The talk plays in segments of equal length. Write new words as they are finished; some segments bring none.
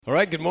All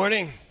right, good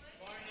morning.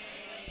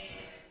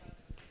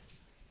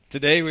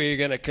 Today we're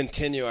going to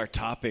continue our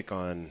topic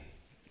on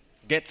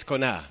Gets Ko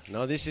Na.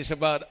 Now, this is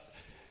about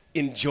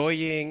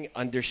enjoying,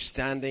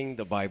 understanding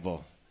the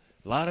Bible.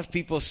 A lot of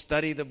people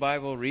study the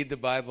Bible, read the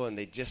Bible, and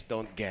they just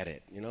don't get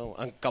it. You know,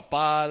 ang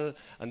kapal,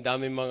 ang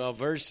daming mga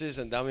verses,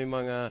 ang daming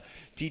mga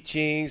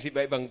teachings,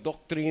 iba-ibang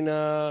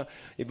doktrina,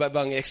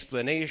 iba-ibang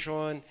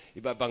explanation,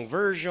 iba-ibang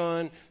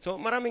version. So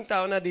maraming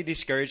tao na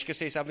di-discourage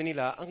kasi sabi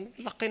nila, ang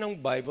laki ng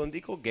Bible,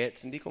 hindi ko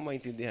gets, hindi ko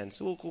maintindihan.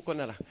 Suko ko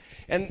na lang.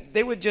 And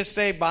they would just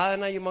say, bahala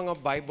na yung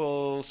mga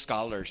Bible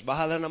scholars,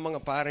 bahala na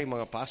mga pare,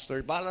 mga pastor,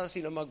 bahala na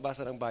sino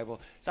magbasa ng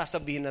Bible,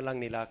 sasabihin na lang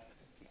nila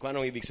kung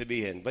anong ibig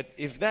sabihin. But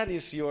if that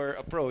is your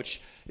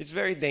approach, it's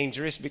very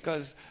dangerous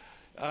because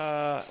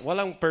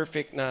walang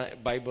perfect na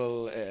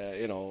Bible,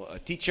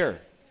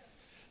 teacher.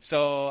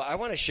 So I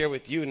want to share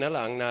with you na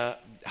lang na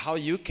how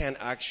you can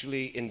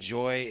actually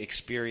enjoy,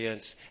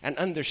 experience, and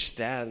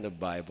understand the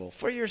Bible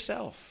for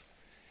yourself.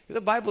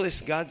 The Bible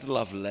is God's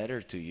love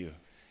letter to you.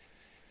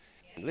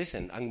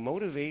 Listen, ang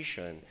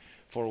motivation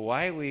for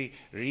why we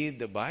read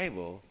the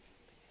Bible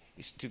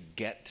is to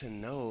get to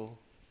know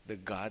the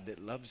God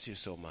that loves you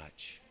so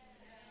much.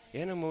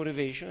 Yan ang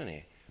motivation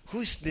eh.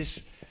 Who's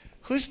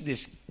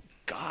this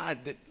God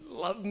that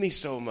loved me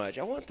so much?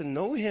 I want to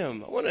know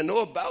Him. I want to know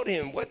about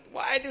Him.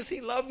 Why does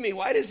He love me?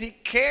 Why does He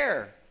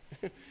care?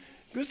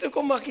 Gusto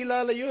ko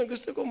makilala yun.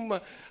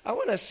 I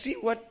want to see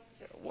what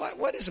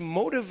is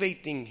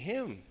motivating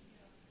Him.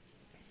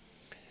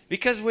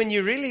 Because when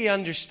you really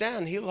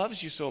understand He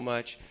loves you so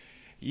much,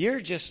 you're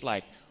just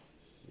like,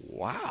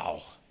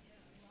 wow,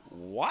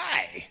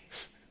 why?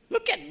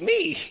 Look at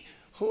me.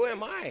 Who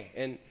am I?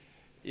 And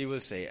you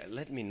will say,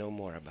 let me know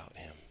more about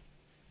Him.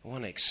 I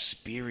want to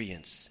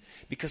experience.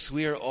 Because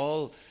we are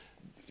all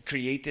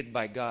created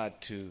by God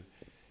to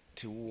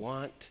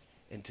want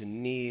and to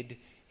need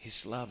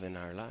His love in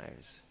our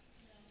lives.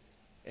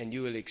 And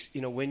you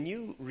will, when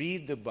you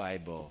read the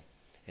Bible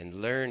and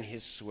learn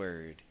His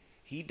Word,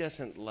 He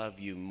doesn't love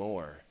you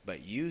more,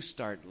 but you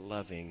start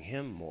loving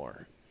Him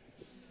more.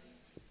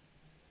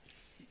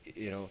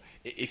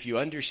 If you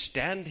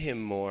understand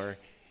Him more,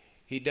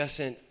 He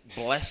doesn't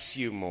bless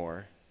you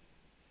more,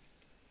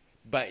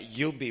 but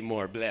you'll be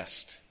more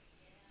blessed.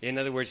 In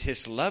other words,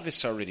 His love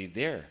is already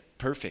there.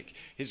 Perfect.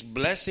 His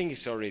blessing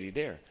is already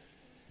there.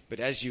 But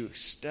as you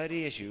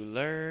study, as you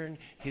learn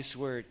His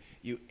Word,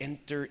 you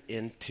enter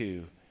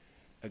into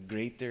a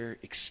greater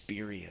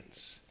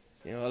experience.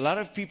 A lot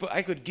of people,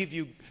 I could give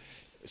you,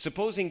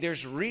 supposing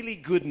there's really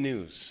good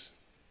news,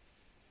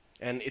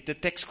 and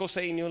ite-text ko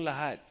sa inyo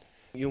lahat,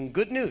 yung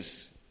good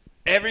news,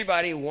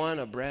 everybody won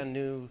a brand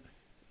new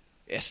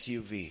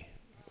SUV,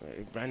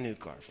 a brand new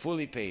car,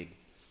 fully paid.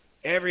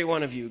 Every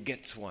one of you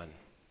gets one.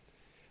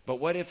 But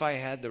what if I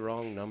had the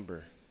wrong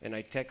number and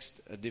I text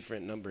a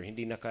different number?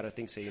 Hindi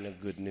nakarating sa iyo ng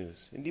good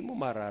news. Hindi mo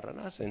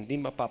mararanasan. Hindi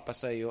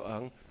mapapasa iyo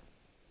ang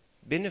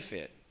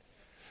benefit.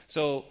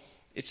 So,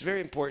 it's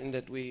very important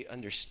that we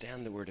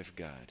understand the Word of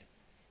God.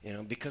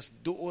 Because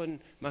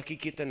doon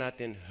makikita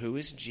natin who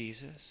is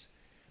Jesus,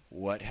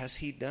 what has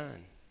He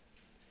done.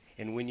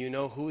 And when you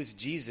know who is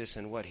Jesus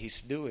and what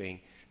He's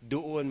doing,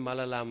 doon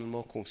malalaman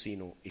mo kung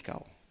sino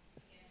ikaw.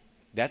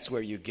 That's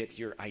where you get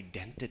your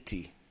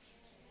identity.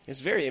 It's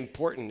very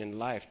important in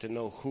life to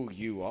know who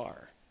you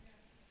are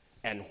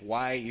and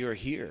why you're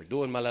here.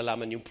 Doon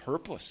malalaman yung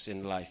purpose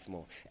in life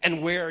mo.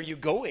 And where are you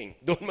going?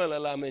 Doon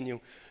malalaman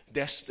yung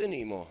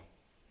destiny mo.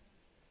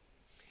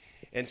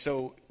 And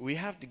so we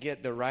have to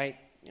get the right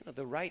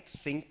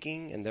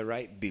thinking and the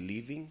right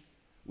believing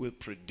will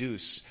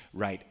produce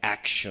right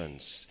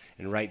actions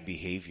and right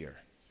behavior.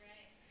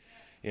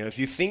 If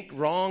you think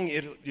wrong,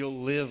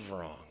 you'll live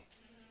wrong.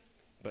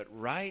 But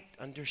right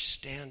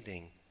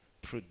understanding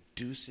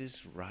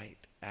produces right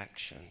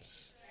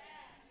actions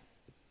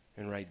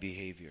and right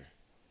behavior.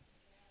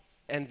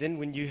 And then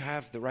when you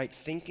have the right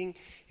thinking,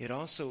 it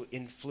also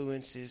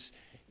influences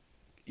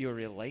your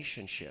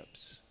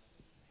relationships.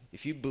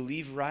 If you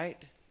believe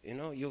right,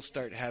 you'll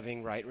start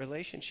having right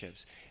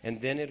relationships. And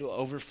then it'll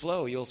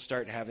overflow. You'll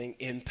start having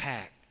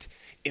impact,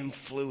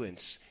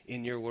 influence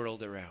in your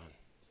world around.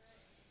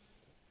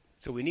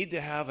 So we need to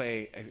have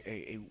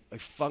a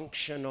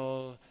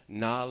functional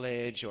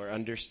knowledge or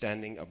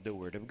understanding of the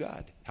Word of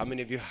God. How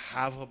many of you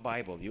have a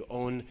Bible? You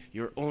own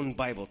your own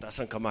Bible. Taas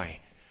ang kamay.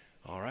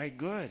 All right,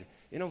 good.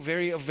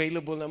 Very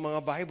available na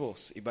mga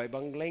Bibles.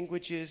 Iba-ibang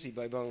languages,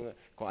 iba-ibang,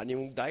 kung ano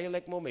yung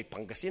dialect mo, may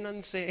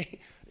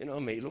Pangasinense,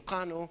 may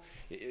Ilocano.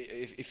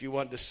 If you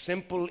want the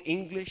simple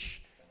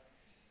English,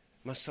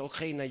 mas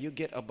okay na you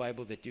get a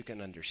Bible that you can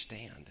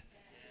understand.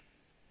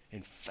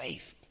 And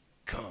faith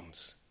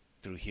comes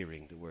through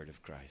hearing the word of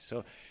Christ.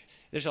 So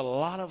there's a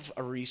lot of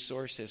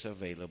resources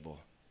available.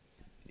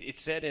 It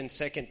said in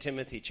 2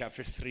 Timothy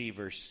chapter 3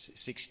 verse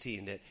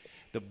 16 that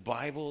the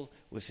Bible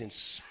was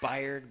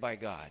inspired by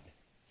God.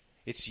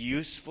 It's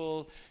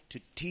useful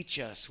to teach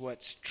us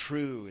what's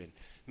true and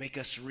make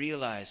us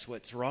realize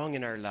what's wrong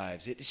in our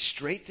lives. It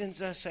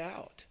straightens us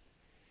out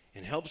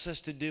and helps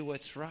us to do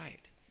what's right.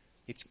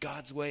 It's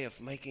God's way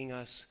of making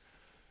us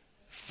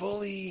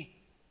fully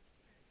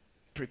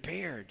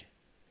prepared,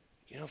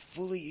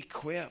 fully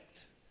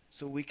equipped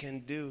so we can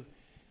do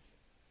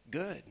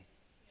good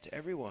to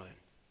everyone.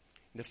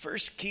 The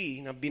first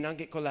key, na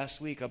binanggit ko last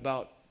week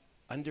about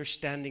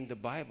understanding the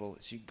Bible,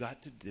 is you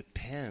got to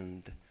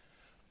depend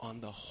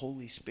on the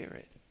Holy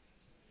Spirit.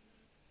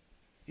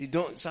 You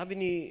don't, sabi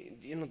ni,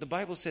 the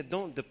Bible said,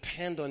 don't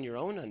depend on your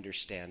own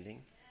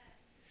understanding.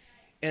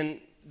 And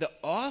the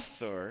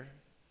author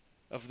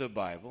of the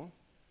Bible,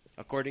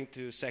 according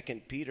to 2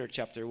 Peter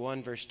chapter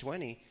 1, verse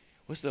 20,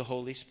 was the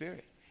Holy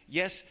Spirit.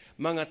 Yes,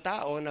 mga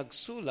tao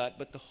nagsulat,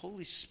 but the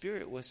Holy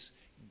Spirit was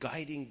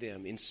guiding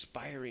them,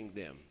 inspiring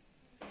them.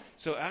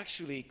 So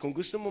actually, kung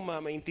gusto mo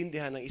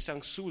maintindihan ng isang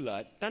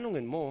sulat,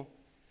 tanungin mo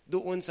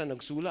doon sa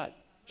nagsulat.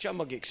 Siya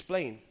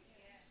mag-explain.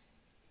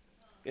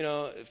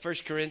 1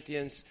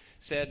 Corinthians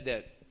said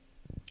that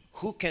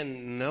who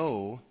can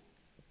know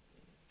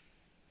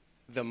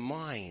the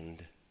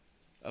mind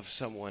of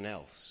someone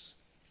else?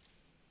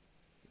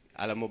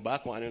 Alam mo ba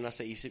kung ano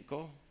nasa isip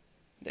ko?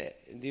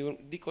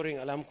 Hindi ko rin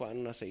alam kung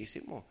ano nasa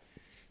isip mo.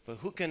 But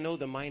who can know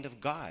the mind of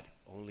God?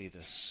 Only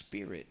the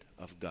Spirit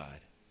of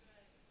God.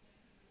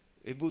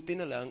 Buti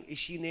na lang,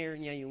 isinare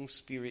niya yung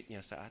Spirit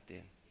niya sa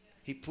atin.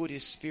 He put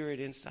His Spirit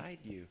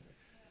inside you.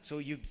 So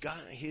you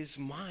got His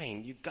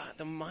mind. You got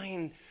the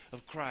mind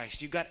of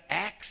Christ. You got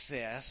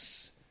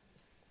access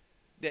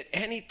that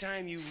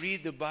anytime you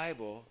read the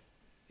Bible,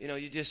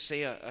 you just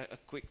say a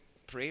quick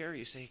prayer.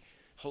 You say,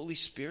 Holy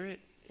Spirit,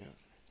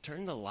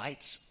 turn the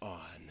lights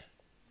on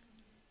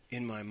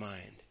in my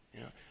mind.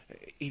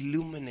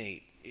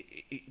 Illuminate.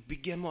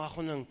 Bigyan mo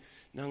ako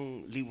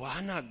ng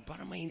liwanag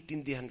para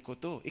maintindihan ko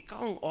to. Ikaw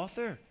ang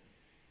author.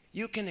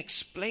 You can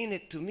explain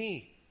it to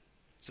me.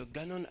 So,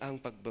 ganon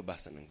ang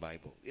pagbabasa ng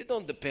Bible. You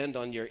don't depend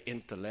on your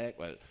intellect.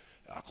 Well,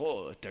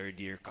 ako, third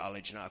year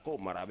college na ako,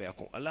 marami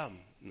akong alam.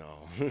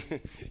 No.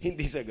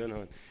 Hindi sa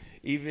ganon.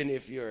 Even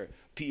if you're a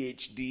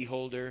PhD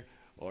holder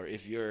or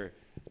if you're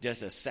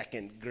just a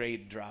second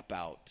grade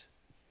dropout,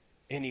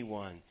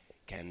 anyone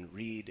can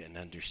read and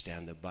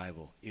understand the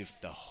Bible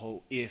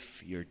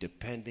if you're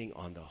depending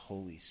on the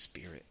Holy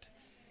Spirit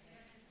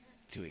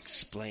to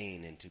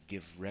explain and to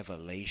give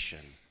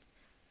revelation.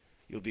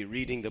 You'll be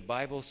reading the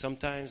Bible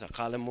sometimes,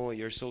 akala mo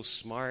you're so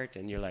smart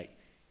and you're like,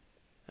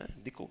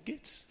 di ko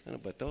gets. Ano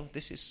ba to?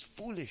 This is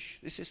foolish.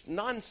 This is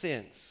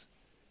nonsense.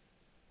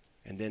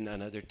 And then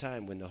another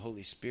time when the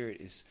Holy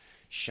Spirit is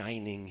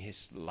shining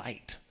His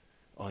light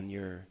on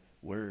your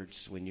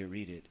words when you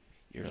read it,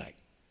 you're like,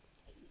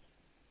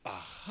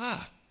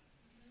 aha,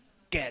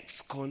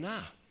 gets ko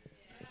na.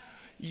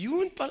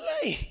 Yun pala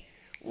eh.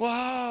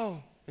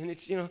 Wow. And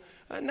it's,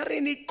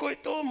 narinig ko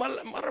ito,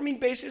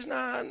 maraming beses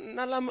na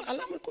alam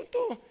ko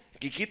ito.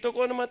 Kikita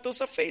ko naman ito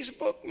sa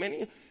Facebook.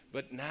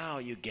 But now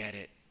you get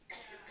it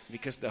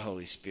because the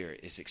Holy Spirit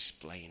is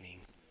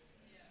explaining.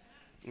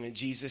 And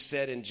Jesus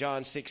said in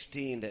John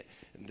 16 that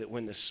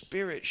when the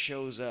Spirit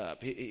shows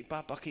up,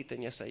 ipapakita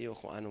niya sa iyo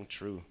kung anong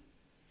true.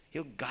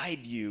 He'll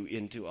guide you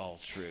into all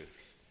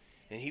truth.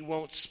 And He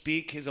won't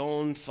speak His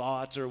own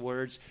thoughts or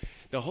words.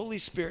 The Holy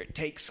Spirit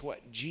takes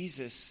what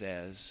Jesus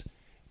says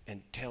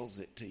and tells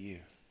it to you.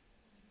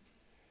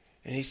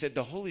 And He said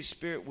the Holy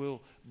Spirit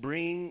will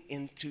bring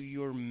into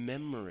your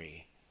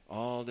memory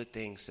all the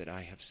things that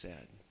I have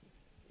said.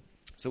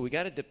 So we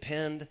got to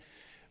depend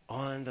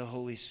on the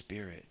Holy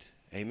Spirit.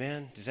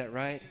 Amen? Is that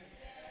right?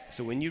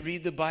 So when you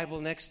read the Bible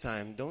next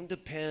time, don't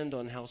depend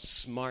on how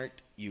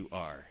smart you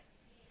are.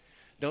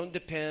 Don't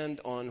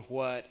depend on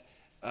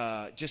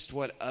just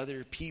what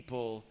other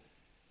people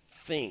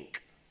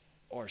think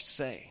or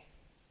say.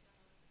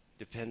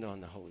 Depend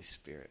on the Holy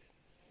Spirit.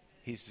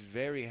 He's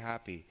very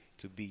happy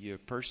to be your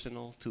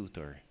personal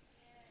tutor,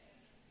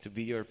 to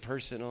be your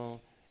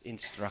personal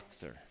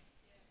instructor.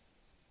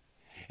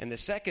 And the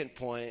second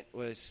point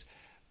was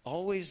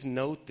always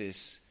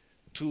notice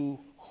to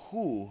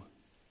who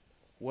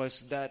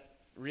was that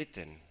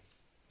written.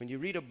 When you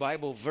read a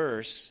Bible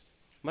verse,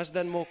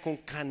 masdan mo kung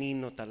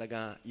kanino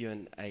talaga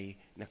yun ay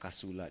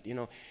nakasulat.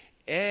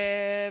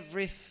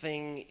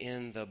 Everything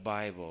in the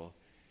Bible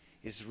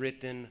is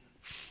written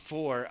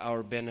for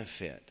our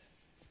benefit.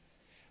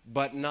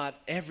 But not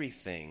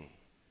everything,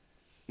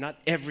 not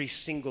every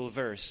single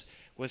verse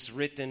was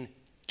written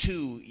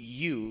to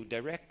you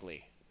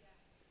directly.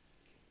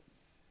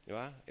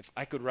 If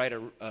I could write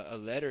a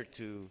letter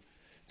to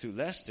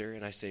Lester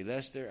and I say,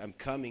 Lester, I'm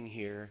coming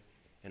here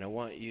and I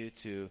want you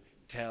to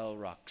tell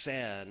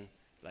Roxanne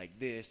like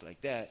this,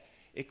 like that.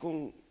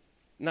 Kung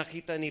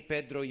nakita ni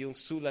Pedro yung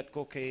sulat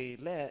ko kay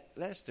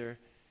Lester,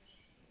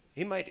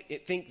 he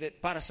might think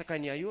that para sa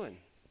kanya yun.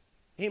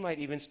 He might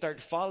even start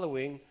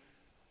following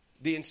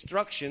the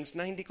instructions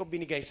na hindi ko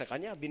binigay sa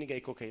kanya,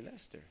 binigay ko kay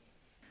Lester.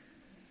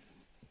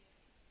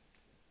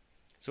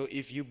 So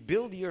if you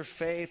build your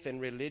faith and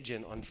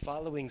religion on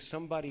following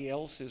somebody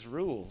else's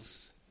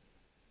rules,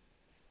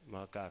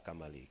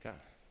 makakamali ka.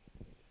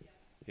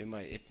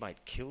 It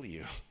might kill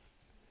you.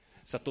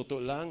 Sa totoo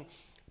lang,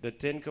 the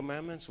 10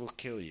 Commandments will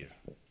kill you.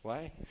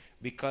 Why?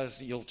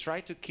 Because you'll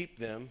try to keep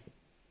them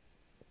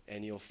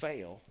and you'll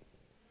fail.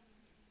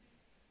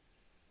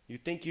 You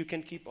think you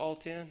can keep all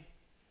 10?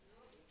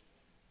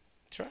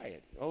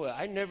 Try it. Oh,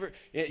 I never.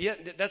 Yeah,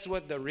 that's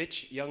what the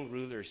rich young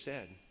ruler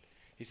said.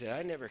 He said,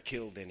 I never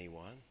killed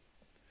anyone.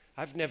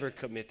 I've never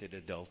committed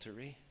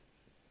adultery.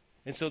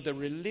 And so the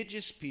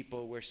religious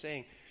people were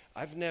saying,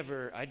 I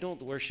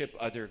don't worship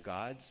other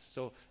gods,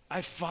 so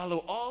I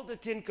follow all the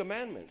 10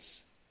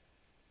 commandments.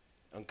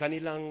 Ang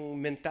kanilang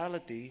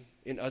mentality,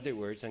 in other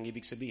words, ang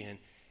ibig sabihin,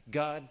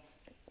 God,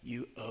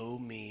 you owe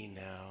me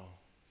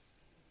now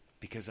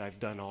because I've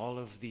done all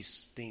of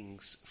these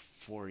things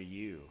for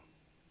you.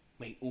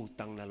 May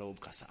utang na loob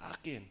ka sa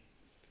akin.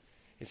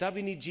 And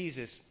sabi ni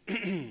Jesus,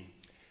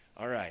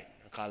 alright,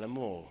 akala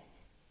mo,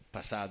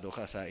 pasado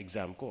ka sa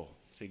exam ko.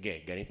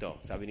 Sige,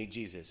 ganito. Sabi ni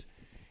Jesus,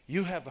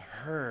 you have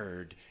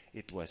heard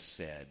it was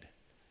said,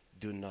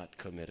 do not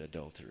commit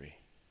adultery.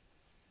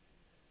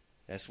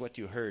 That's what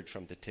you heard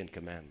from the 10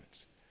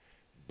 Commandments.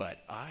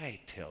 But I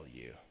tell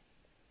you,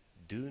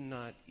 do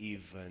not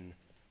even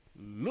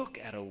look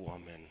at a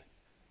woman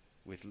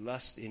with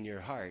lust in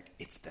your heart.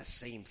 It's the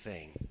same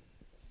thing.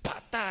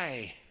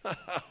 Patay.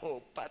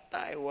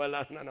 Patay.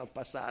 Wala na ng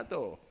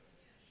pasado.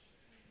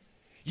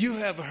 You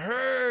have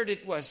heard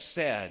it was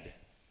said,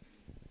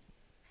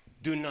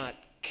 do not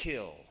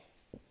kill.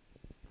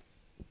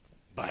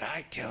 But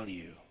I tell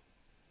you,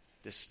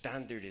 the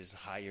standard is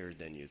higher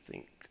than you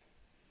think.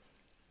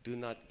 Do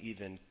not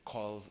even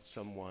call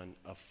someone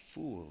a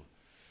fool.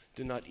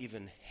 Do not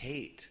even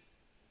hate.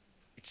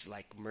 It's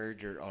like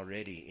murder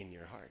already in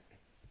your heart.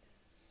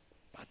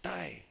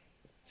 Patay.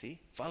 See?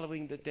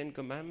 Following the 10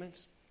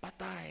 Commandments.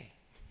 Patay.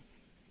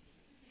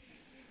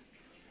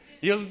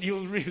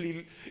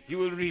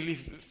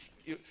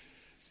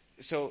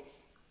 So,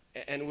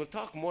 and we'll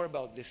talk more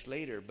about this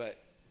later, but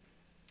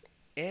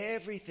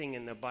everything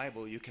in the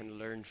Bible you can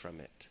learn from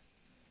it.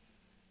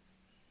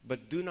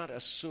 But do not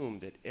assume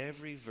that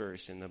every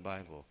verse in the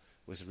Bible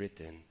was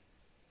written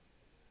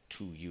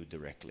to you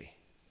directly.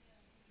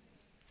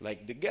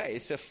 Like the guy,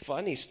 it's a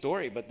funny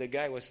story, but the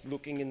guy was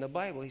looking in the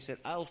Bible. He said,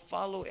 I'll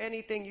follow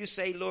anything you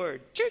say,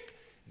 Lord. Chick!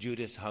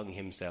 Judas hung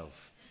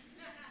himself.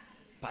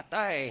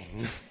 Patay.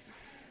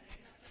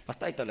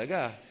 Patay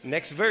talaga.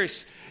 Next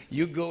verse,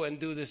 you go and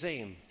do the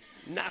same.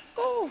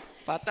 Nako,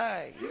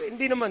 patay.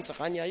 Hindi naman sa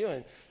kanya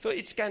yun. So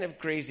it's kind of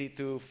crazy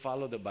to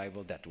follow the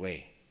Bible that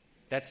way.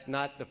 That's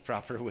not the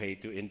proper way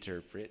to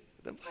interpret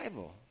the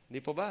Bible.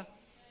 Di po ba?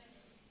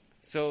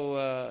 So,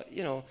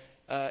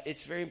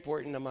 it's very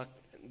important.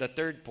 The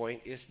third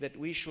point is that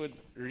we should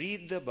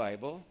read the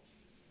Bible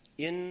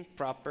in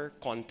proper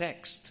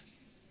context.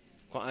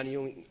 Kung ano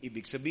yung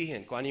ibig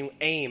sabihin, kung ano yung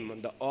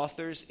aim, the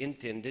author's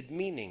intended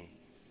meaning.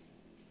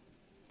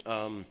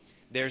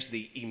 There's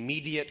the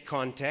immediate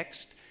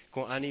context,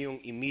 kung ano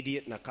yung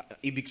immediate na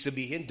ibig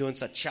sabihin doon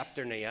sa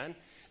chapter na yan,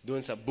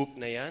 doon sa book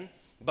na yan.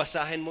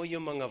 Basahin mo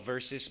yung mga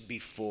verses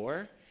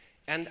before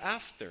and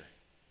after.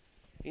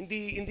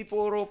 Hindi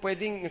puro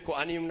pwedeng kung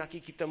ano yung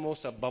nakikita mo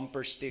sa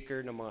bumper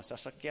sticker ng mga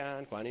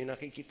sasakyan, kung ano yung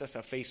nakikita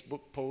sa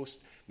Facebook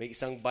post, may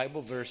isang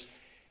Bible verse.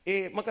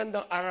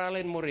 Magandang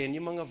aralin mo rin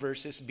yung mga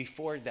verses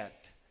before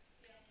that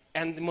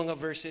and mga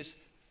verses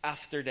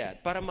after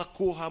that para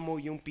makuha mo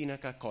yung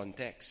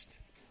pinaka-context.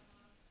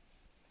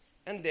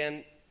 And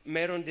then,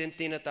 meron din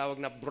tinatawag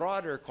na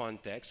broader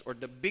context or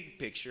the big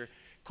picture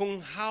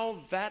kung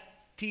how that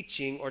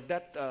teaching or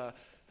that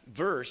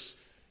verse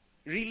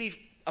really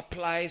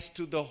applies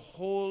to the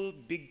whole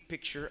big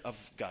picture of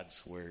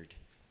God's Word.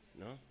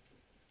 No?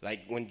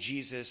 Like when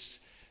Jesus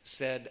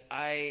said,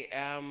 I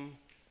am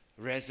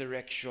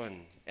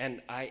resurrection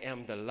and I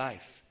am the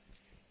life.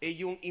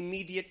 Yung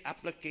immediate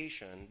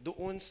application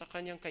doon sa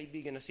kanyang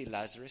kaibigan na si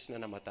Lazarus na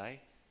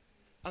namatay,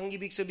 ang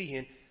ibig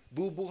sabihin,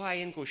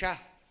 bubuhayin ko siya.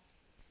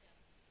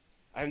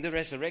 I'm the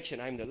resurrection,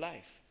 I'm the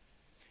life.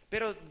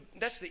 Pero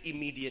that's the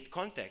immediate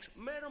context.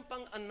 Meron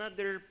pang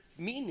another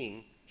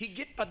meaning.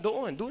 Higit pa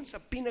doon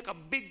sa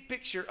pinaka-big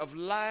picture of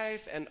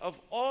life and of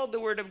all the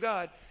Word of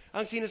God.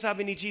 Ang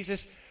sinasabi ni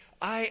Jesus,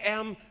 I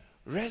am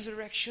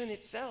resurrection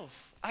itself.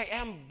 I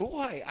am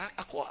buhay.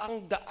 Ako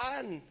ang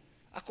daan.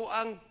 Ako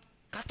ang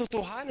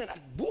katotohanan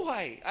at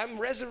buhay.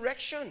 I'm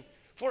resurrection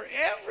for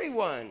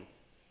everyone.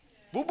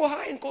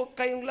 Bubuhayin ko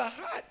kayong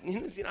lahat.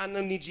 Yun ang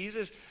sinabi ni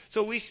Jesus.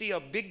 So we see a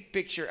big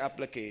picture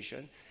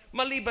application.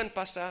 Maliban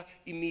pa sa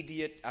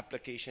immediate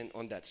application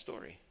on that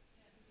story.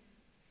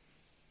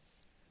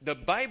 The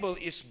Bible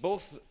is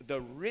both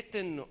the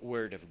written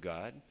Word of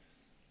God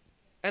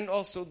and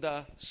also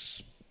the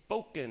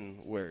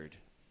spoken Word.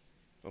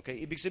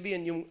 Okay? Ibig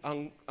sabihin, yung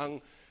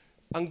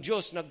ang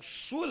Diyos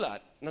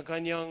nagsulat ng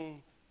kanyang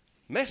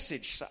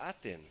message sa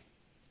atin.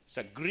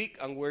 Sa Greek,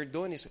 ang word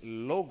doon is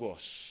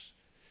logos.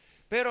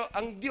 Pero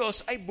ang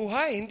Diyos ay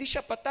buhay, hindi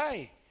siya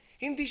patay.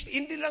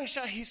 Hindi lang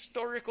siya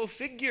historical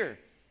figure.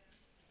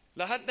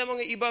 Lahat ng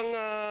mga ibang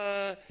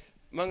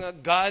mga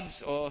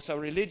gods o sa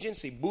religion,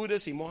 si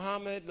Buddha, si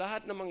Muhammad,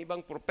 lahat ng mga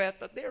ibang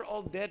propeta, they're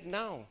all dead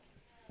now.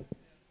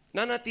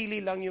 Nanatili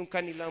lang yung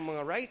kanilang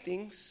mga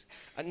writings,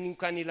 at yung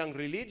kanilang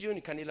religion,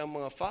 yung kanilang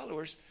mga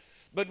followers,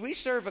 but we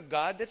serve a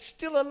God that's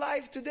still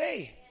alive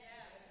today.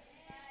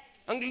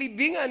 Ang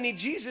libingan ni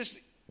Jesus,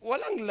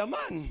 walang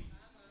laman.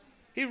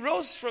 He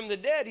rose from the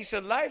dead. He's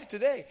alive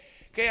today.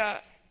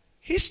 Kaya,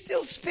 He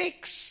still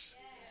speaks.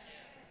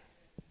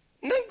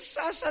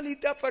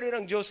 Nagsasalita pa rin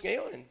ang Diyos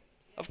ngayon.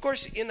 Of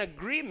course, in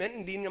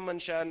agreement, hindi naman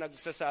siya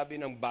nagsasabi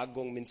ng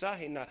bagong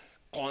mensahe na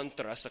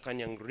kontra sa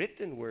kanyang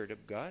written word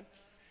of God.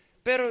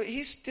 Pero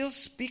He still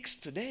speaks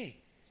today.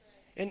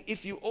 And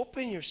if you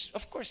open your...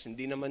 Of course,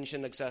 hindi naman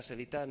siya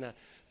nagsasalita na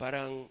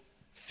parang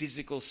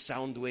physical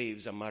sound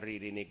waves ang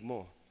maririnig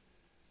mo.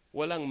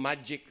 Walang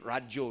magic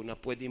radio na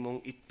pwede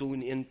mong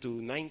i-tune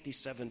into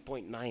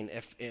 97.9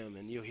 FM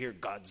and you hear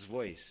God's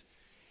voice.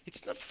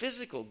 It's not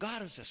physical.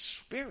 God is a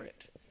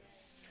spirit.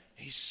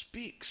 He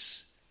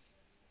speaks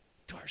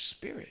to our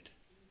spirit.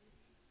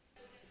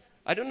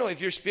 I don't know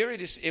if your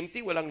spirit is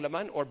empty, walang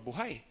laman, or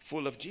buhay,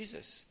 full of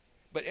Jesus.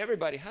 But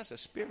everybody has a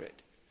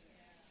spirit.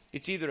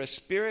 It's either a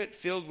spirit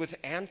filled with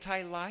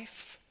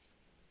anti-life.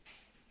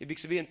 Ibig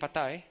sabihin,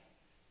 patay.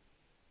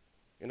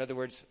 In other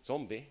words,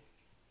 zombie.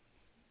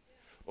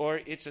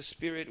 Or it's a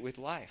spirit with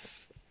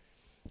life.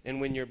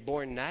 And when you're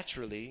born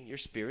naturally, your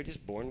spirit is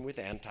born with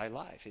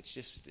anti-life. It's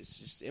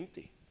just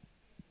empty.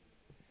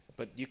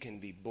 But you can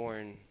be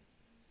born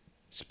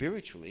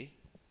spiritually,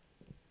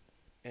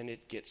 and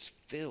it gets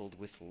filled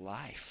with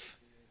life.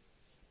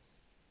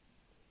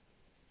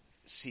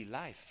 See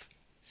life.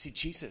 See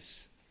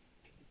Jesus.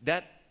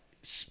 That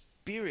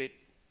spirit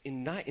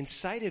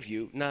inside of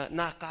you na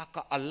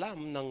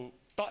nakakaalam ng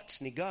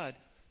thoughts ni God,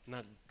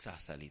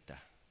 nagsasalita.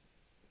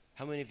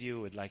 How many of you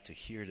would like to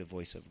hear the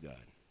voice of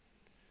God?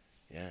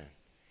 Yeah.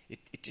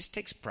 It just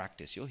takes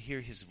practice. You'll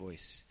hear His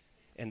voice.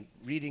 And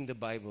reading the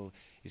Bible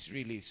is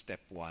really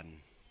step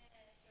one.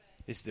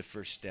 It's the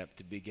first step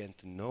to begin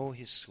to know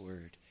His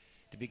Word,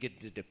 to begin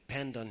to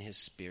depend on His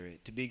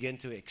Spirit, to begin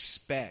to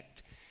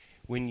expect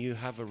when you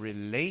have a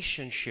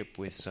relationship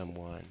with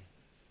someone,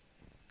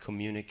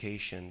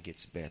 communication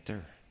gets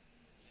better.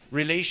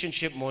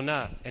 Relationship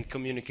muna and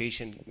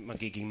communication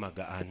magiging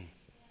magaan.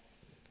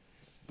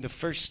 The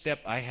first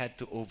step I had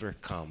to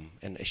overcome,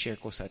 and I share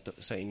ko sa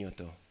inyo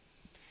to.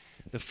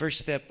 The first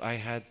step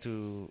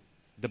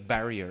the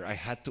barrier I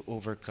had to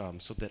overcome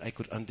so that I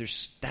could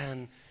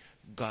understand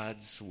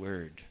God's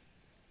Word.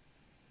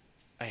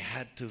 I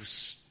had to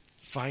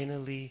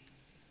finally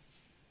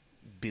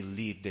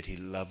believe that He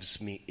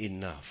loves me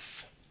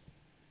enough,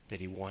 that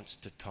He wants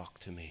to talk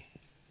to me.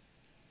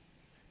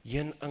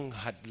 Yan ang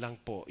hadlang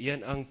po.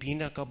 Yan ang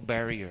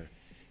pinaka-barrier.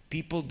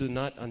 People do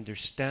not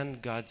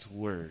understand God's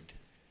Word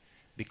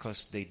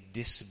because they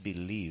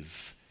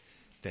disbelieve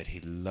that He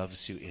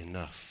loves you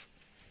enough,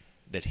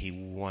 that He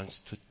wants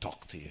to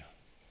talk to you.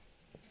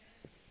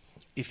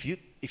 If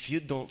you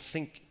don't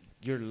think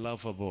you're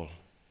lovable,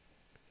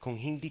 kung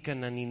hindi ka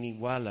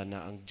naniniwala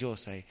na ang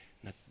Diyos ay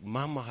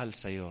nagmamahal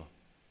sa'yo,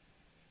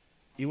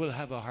 you will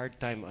have a hard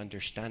time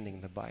understanding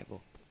the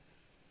Bible.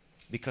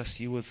 Because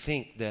you will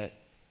think that,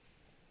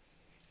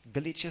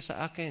 galit siya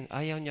sa akin,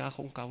 ayaw niya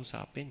akong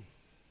kausapin.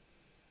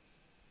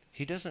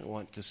 He doesn't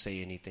want to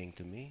say anything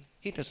to me.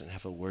 He doesn't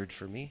have a word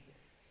for me.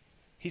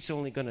 He's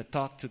only going to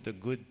talk to the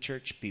good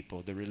church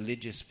people, the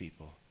religious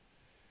people.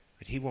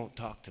 But He won't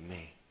talk to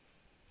me.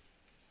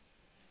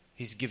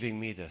 He's giving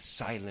me the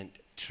silent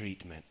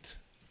treatment.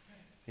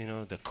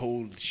 The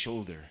cold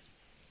shoulder.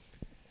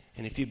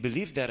 And if you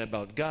believe that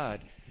about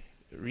God,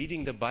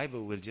 reading the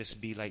Bible will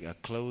just be like a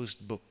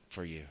closed book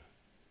for you.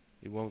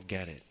 You won't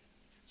get it.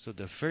 So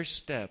the first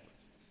step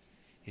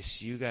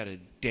is you got to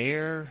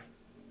dare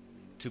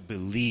to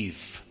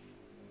believe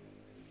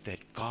that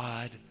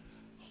God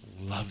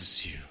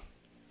loves you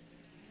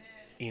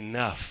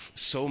enough,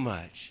 so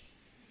much,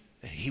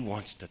 that He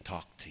wants to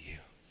talk to you.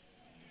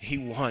 He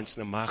wants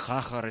na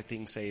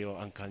makakarating sa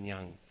iyo ang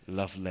kanyang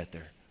love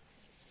letter.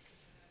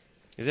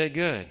 Is that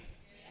good?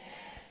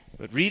 Yes.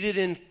 But read it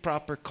in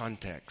proper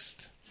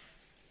context.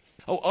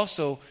 Oh,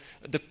 also,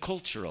 the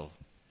cultural,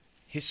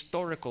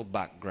 historical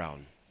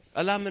background.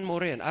 Alaman mo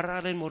rin,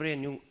 aralin mo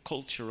rin yung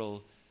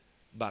cultural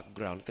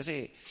background.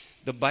 Kasi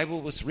the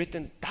Bible was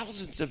written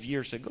thousands of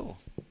years ago.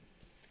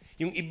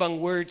 Yung ibang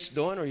words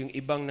doon or yung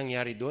ibang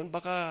nangyari doon,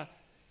 baka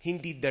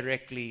hindi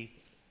directly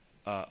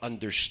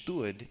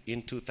understood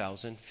in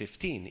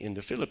 2015 in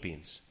the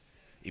Philippines.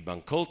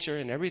 Ibang culture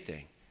and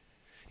everything.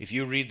 If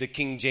you read the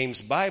King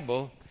James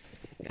Bible,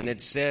 and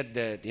it said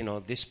that,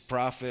 this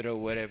prophet or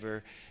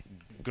whatever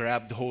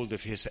grabbed hold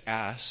of his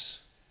ass,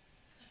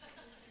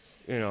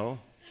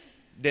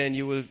 then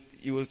you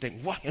will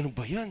think, what? Ano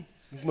ba yan?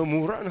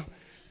 Mamura, no?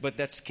 But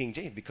that's King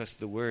James, because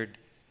the word,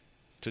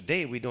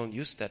 today we don't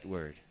use that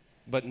word.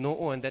 But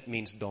noon, that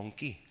means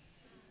donkey.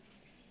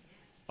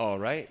 All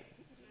right?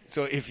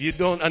 So if you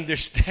don't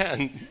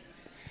understand,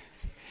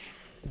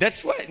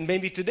 that's why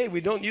maybe today we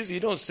don't use it. You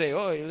don't say,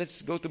 oh,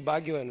 let's go to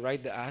Baguio and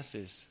ride the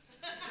asses.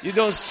 You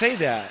don't say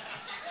that.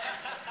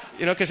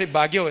 Kasi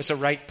Baguio is a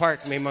right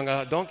park. May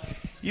mga donkey.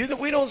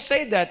 We don't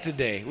say that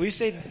today. We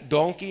say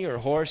donkey or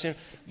horse.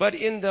 But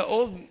in the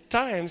old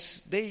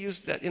times, they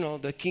used that,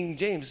 the King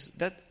James,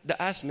 that the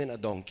ass meant a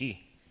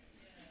donkey.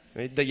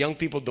 Right? The young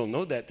people don't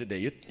know that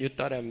today. You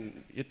thought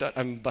I'm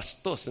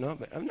bastos, no?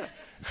 But I'm not.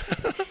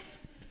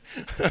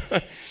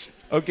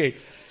 Okay,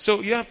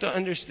 so you have to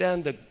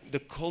understand the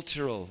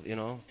cultural,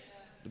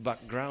 the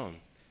background.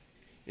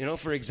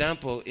 For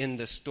example, in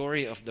the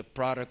story of the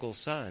prodigal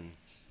son,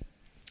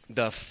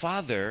 the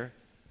father,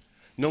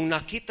 nung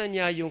nakita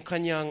niya yung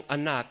kanyang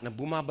anak na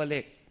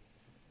bumabalik,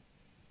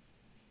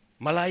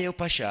 malayo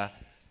pa siya,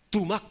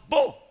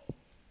 tumakbo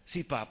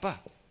si Papa.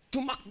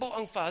 Tumakbo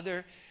ang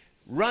father,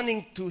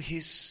 running to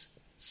his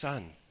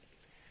son.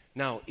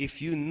 Now,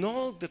 if you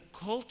know the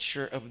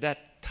culture of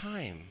that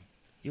time,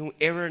 yung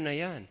era na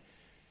yan,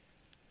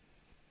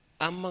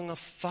 ang mga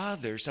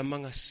fathers, ang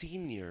mga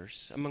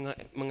seniors, ang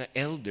mga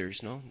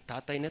elders,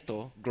 tatay na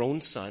to, grown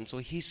son, so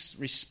he's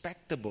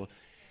respectable.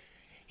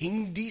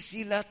 Hindi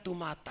sila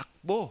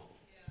tumatakbo.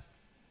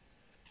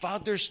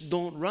 Fathers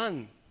don't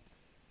run.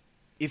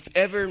 If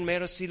ever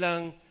meron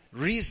silang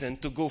reason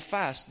to go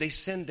fast, they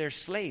send their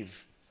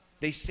slave.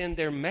 They send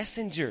their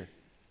messenger.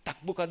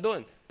 Takbo ka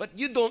doon. But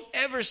you don't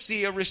ever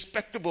see a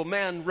respectable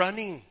man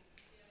running.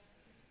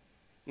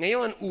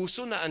 Ngayon,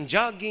 uso na ang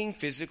jogging,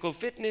 physical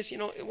fitness,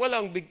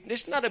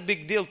 it's not a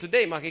big deal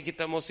today.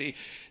 Makikita mo si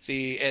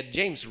Ed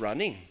James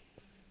running.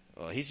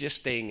 He's just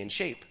staying in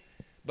shape.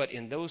 But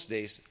in those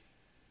days,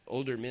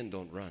 older men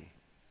don't run.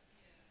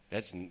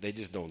 They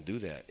just don't do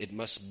that. It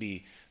must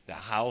be the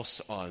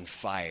house on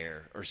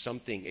fire or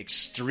something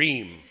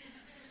extreme.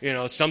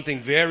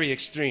 Something very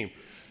extreme.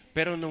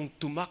 Pero nung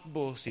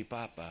tumakbo si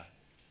Papa,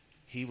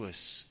 he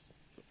was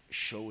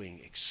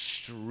showing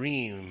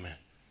extreme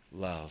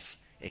love,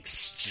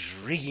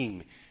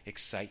 extreme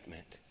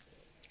excitement.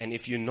 And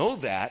if you know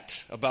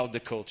that about the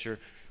culture,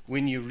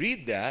 when you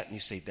read that and you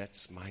say,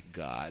 that's my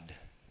God.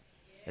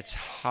 That's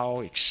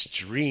how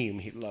extreme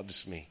he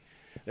loves me.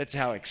 That's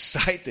how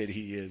excited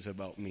he is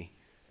about me.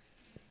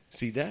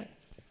 See that?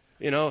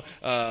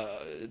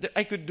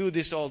 I could do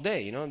this all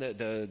day.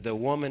 The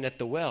woman at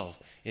the well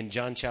in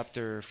John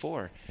chapter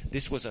 4.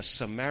 This was a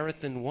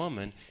Samaritan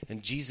woman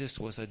and Jesus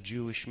was a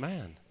Jewish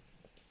man.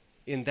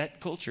 In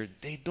that culture,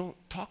 they don't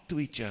talk to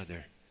each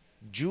other.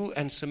 Jew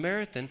and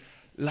Samaritan,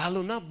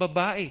 lalo na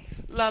babae,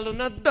 lalo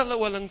na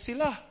dalawa lang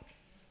sila.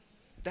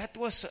 That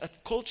was a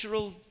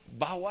cultural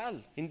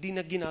bawal. Hindi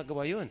na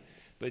ginagawa yun.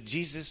 But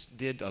Jesus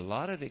did a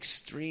lot of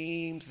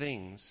extreme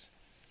things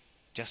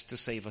just to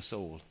save a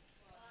soul.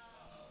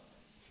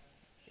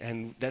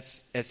 And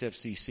that's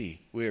SFCC.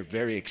 We're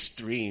very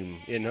extreme,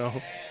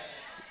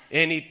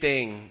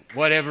 Anything,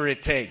 whatever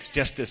it takes,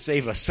 just to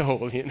save a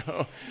soul,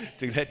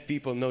 to let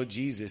people know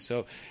Jesus.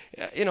 So,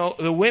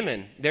 the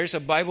women, there's a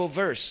Bible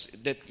verse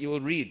that you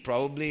will read.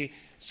 Probably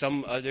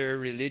some other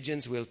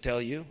religions will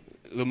tell you.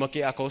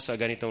 Lumaki ako sa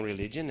ganitong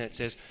religion that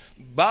says,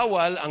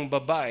 bawal ang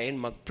babae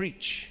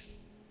mag-preach.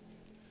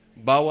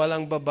 Bawal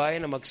ang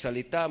babae na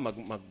magsalita,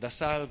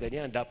 magdasal,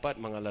 ganyan. Dapat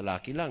mga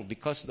lalaki lang.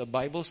 Because the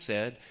Bible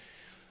said,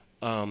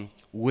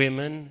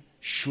 women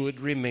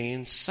should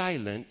remain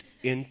silent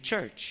in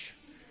church.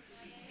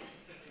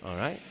 All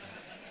right?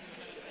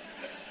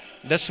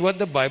 That's what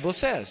the Bible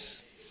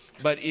says.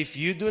 But if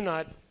you do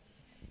not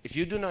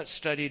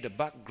study the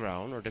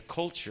background or the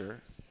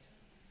culture,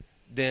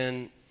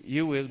 then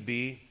you will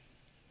be,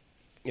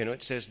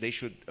 it says they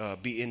should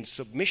be in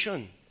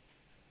submission,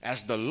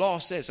 as the law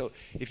says. So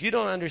if you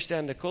don't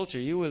understand the culture,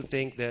 you will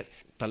think that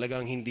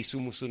talagang hindi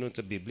sumusunod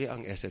sa Biblia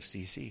ang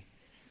SFCC.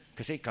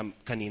 Kasi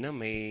kanina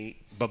may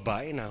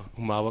babae na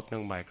humawak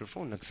ng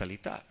microphone,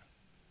 nagsalita.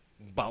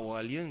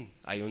 Bawal yun,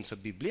 ayon sa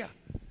Biblia.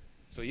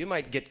 So you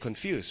might get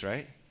confused,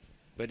 right?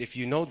 But if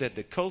you know that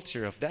the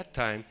culture of that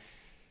time,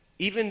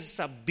 even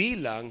sa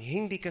bilang,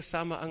 hindi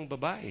kasama ang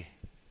babae.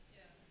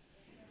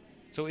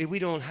 So we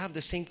don't have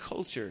the same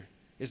culture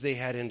as they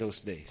had in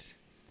those days.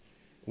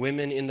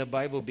 Women in the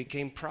Bible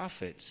became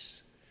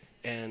prophets.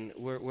 And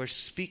we're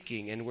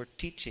speaking and we're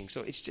teaching.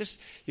 So it's just,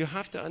 you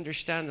have to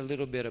understand a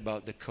little bit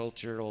about the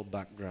cultural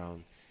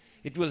background.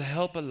 It will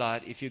help a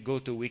lot if you go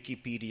to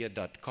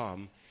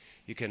wikipedia.com.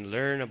 You can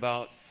learn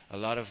about a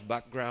lot of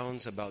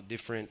backgrounds about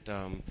different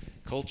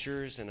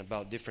cultures and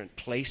about different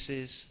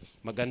places.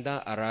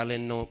 Maganda,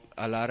 aralin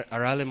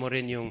mo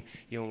rin yung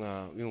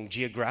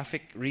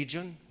geographic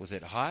region. Was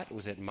it hot?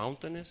 Was it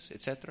mountainous?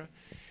 Etc.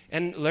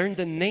 And learn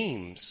the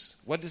names.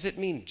 What does it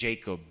mean,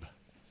 Jacob?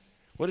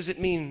 What does it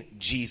mean,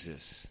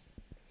 Jesus?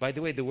 By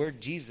the way, the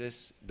word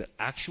Jesus, the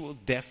actual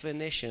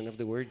definition of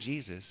the word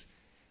Jesus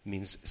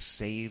means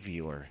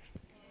Savior.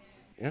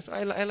 And so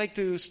I like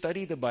to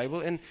study the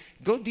Bible and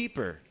go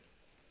deeper.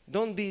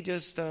 Don't be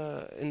just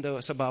sa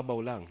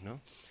babaw lang, no?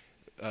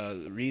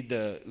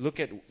 Look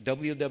at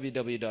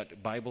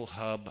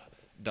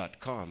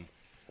www.biblehub.com.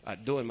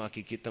 At doon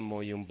makikita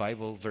mo yung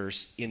Bible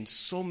verse in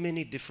so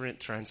many different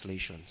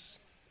translations.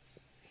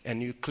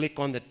 And you click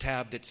on the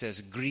tab that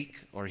says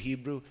Greek or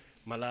Hebrew,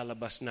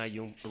 malalabas na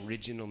yung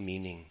original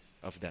meaning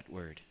of that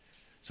word.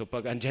 So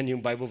pag andyan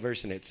yung Bible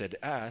verse and it said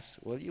as,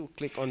 well, you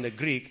click on the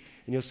Greek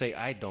and you'll say,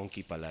 ay,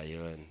 donkey pala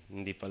yun.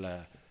 Hindi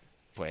pala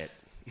puwet.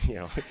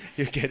 You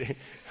get it?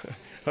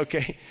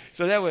 Okay?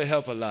 So that will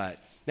help a lot.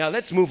 Now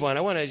let's move on.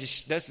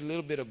 That's a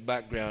little bit of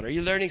background. Are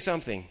you learning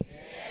something?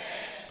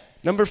 Yes.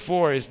 Number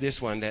 4 is this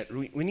one, that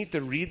we need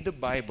to read the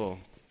Bible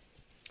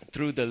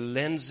through the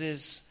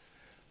lenses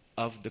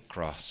of the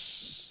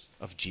cross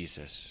of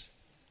Jesus.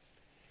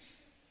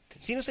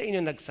 Sino sa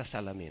inyo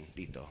nagsasalamin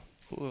dito?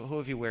 Who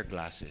of you wear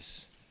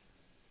glasses?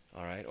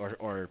 All right,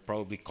 or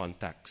probably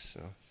contacts.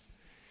 No?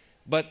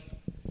 But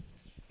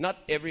not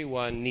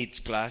everyone needs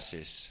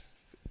glasses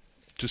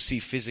to see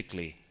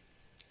physically.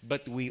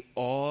 But we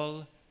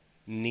all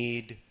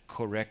need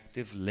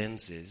corrective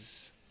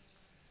lenses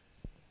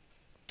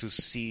to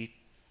see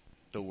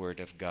the Word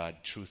of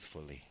God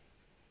truthfully.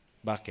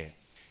 Bakit?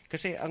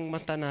 Kasi ang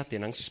mata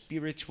natin, ang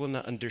spiritual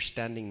na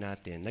understanding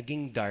natin,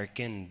 naging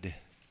darkened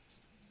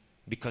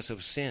because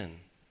of sin.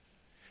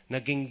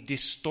 Naging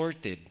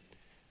distorted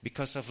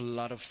because of a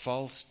lot of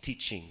false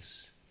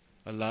teachings.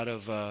 A lot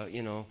of,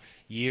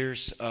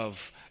 years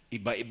of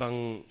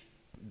iba-ibang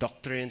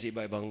doctrines,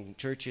 iba-ibang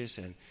churches,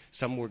 and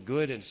some were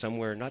good and some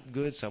were not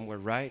good, some were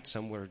right,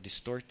 some were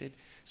distorted.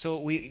 So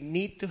we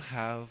need to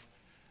have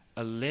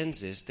a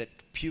lenses that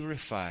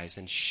purifies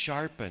and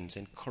sharpens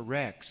and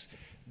corrects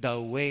the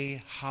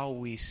way how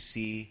we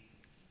see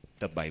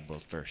the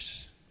Bible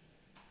verse.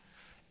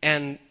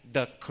 And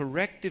the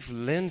corrective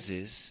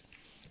lenses,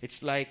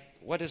 it's like,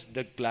 what does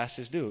the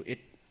glasses do?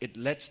 It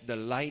lets the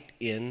light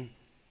in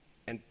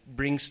and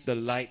brings the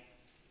light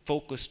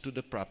focus to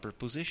the proper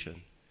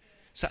position.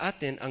 Sa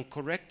atin, ang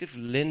corrective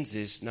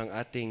lenses ng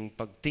ating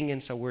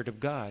pagtingin sa Word of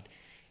God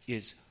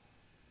is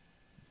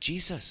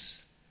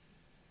Jesus.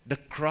 The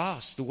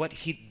cross, what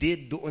He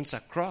did doon sa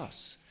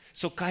cross.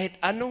 So kahit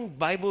anong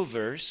Bible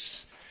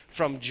verse,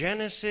 from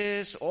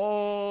Genesis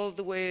all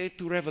the way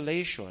to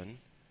Revelation,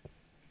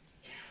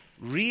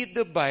 read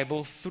the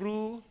Bible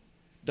through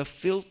the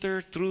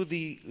filter, through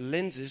the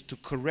lenses to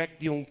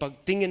correct yung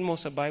pagtingin mo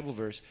sa Bible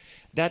verse.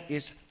 That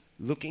is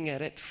looking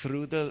at it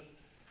through the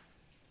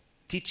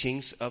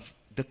teachings of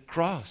the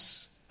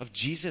cross, of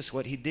Jesus,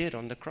 what He did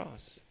on the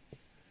cross.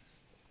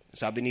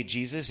 Sabi ni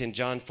Jesus in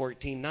John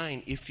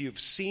 14:9, if you've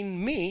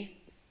seen me,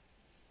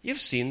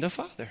 you've seen the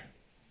Father.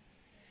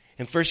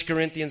 And 1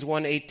 Corinthians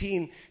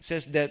 1:18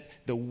 says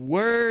that the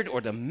word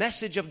or the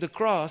message of the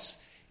cross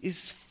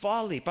is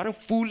folly, parang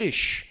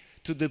foolish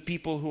to the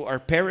people who are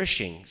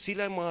perishing.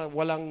 Sila mga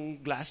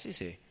walang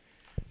glasses eh.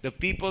 The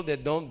people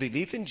that don't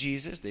believe in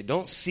Jesus, they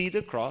don't see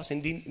the cross,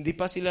 hindi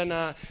pa sila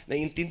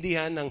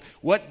naintindihan ng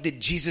what did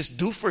Jesus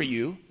do for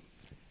you.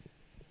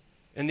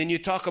 And then you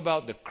talk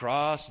about the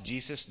cross,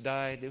 Jesus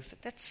died. They say,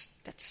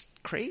 that's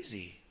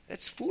crazy.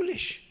 That's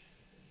foolish.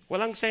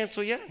 Walang senso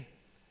yan.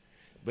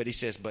 But he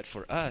says, but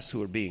for us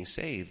who are being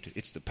saved,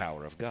 it's the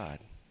power of God.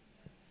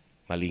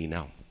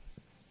 Malinaw.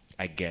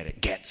 I get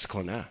it. Gets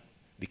ko na.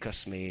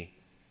 Because may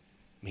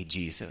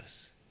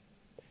Jesus.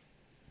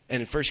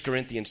 And in 1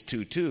 Corinthians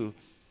 2:2,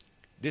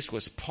 this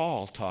was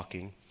Paul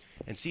talking.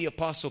 And see,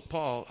 Apostle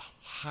Paul,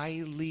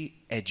 highly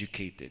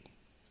educated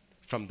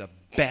from the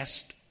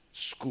best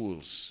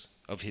schools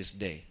of his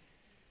day.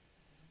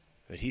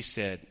 But he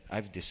said,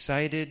 I've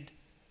decided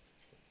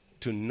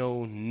to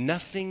know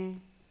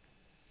nothing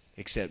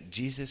except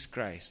Jesus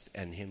Christ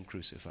and Him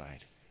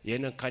crucified.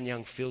 Yan ang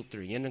kanyang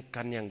filter. Yan ang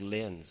kanyang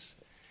lens.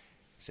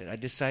 He said, I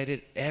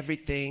decided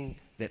everything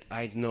that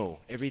I know,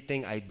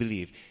 everything I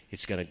believe,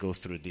 it's going to go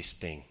through this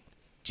thing.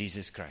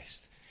 Jesus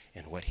Christ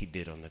and what He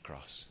did on the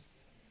cross.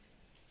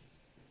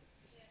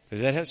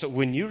 Does that have, so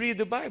when you read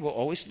the Bible,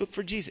 always look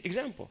for Jesus.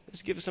 Example.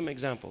 Let's give us some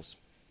examples.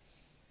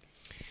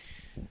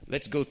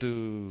 Let's go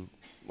to,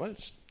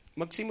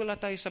 magsimula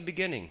tayo sa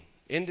beginning.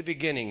 In the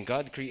beginning,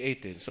 God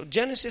created. So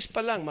Genesis pa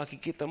lang,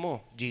 makikita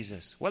mo,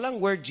 Jesus. Walang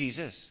word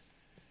Jesus.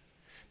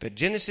 But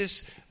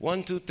Genesis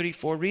 1, 2, 3,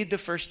 4, read the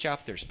first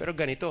chapters. Pero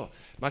ganito,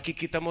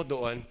 makikita mo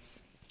doon,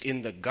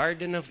 in the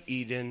Garden of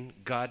Eden,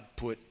 God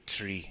put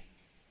tree.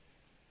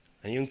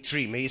 And yung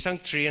tree, may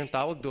isang tree, ang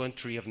tawag doon,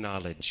 tree of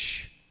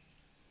knowledge.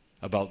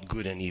 About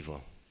good and evil.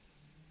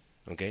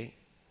 Okay?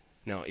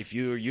 Now, if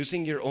you're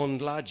using your own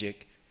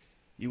logic,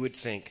 you would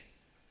think,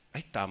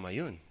 ay, tama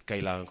yun.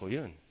 Kailangan ko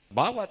yun.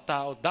 Bawat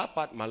tao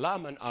dapat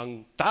malaman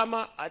ang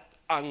tama at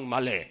ang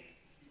mali.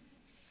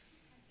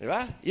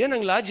 Diba? Yan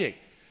ang logic.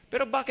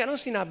 Pero bakit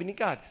anong sinabi ni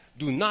God?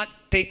 Do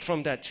not take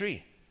from that tree.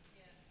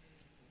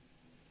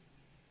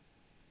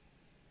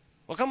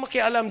 Huwag kang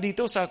makialam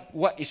dito sa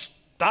what is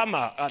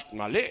tama at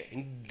mali.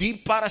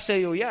 Hindi para sa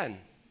iyo yan.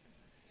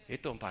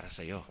 Ito ang para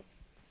sa iyo.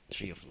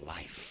 Tree of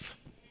life.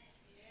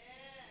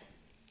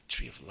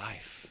 Tree of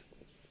life.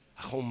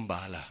 Ako ang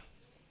bahala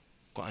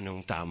kung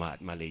anong tama at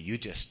mali. You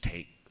just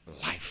take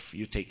life.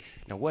 You take.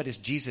 Now what is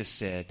Jesus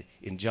said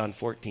in John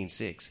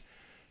 14:6?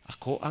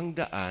 Ako ang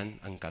daan,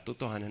 ang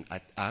katotohanan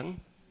at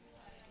ang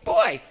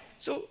buhay.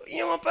 So,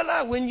 yun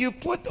pala, when you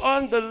put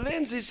on the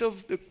lenses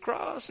of the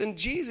cross and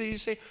Jesus,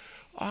 you say,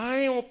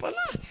 ay, yun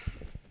pala.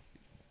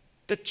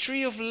 The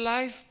tree of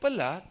life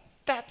pala,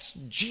 that's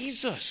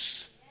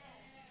Jesus.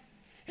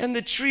 And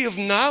the tree of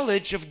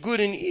knowledge of good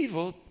and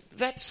evil,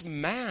 that's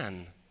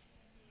man.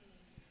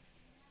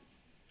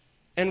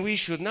 And we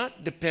should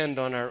not depend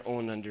on our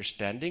own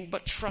understanding,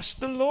 but trust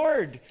the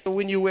Lord.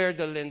 When you wear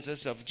the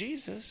lenses of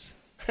Jesus,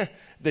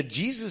 the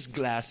Jesus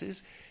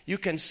glasses, you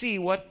can see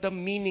what the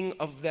meaning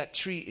of that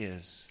tree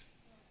is.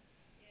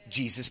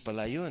 Jesus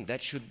pala yun.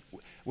 That should,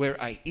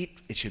 where I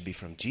eat, it should be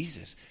from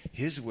Jesus.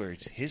 His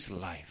words, His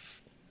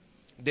life.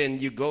 Then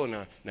you go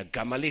na,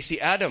 nagkamali si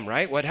Adam,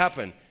 right? What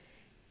happened?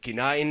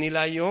 Kinain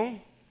nila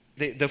yung,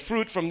 the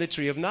fruit from the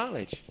tree of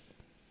knowledge.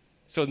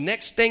 So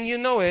next thing you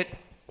know it,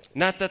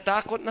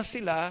 natatakot na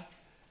sila.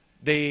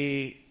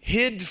 They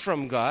hid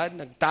from God.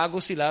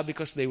 Nagtago sila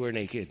because they were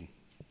naked.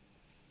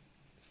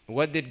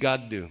 What did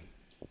God do?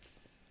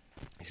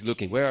 He's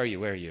looking, where are you?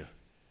 Where are you?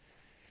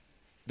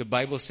 The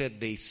Bible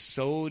said they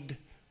sewed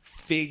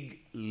fig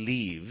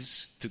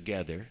leaves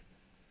together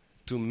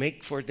to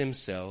make for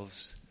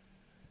themselves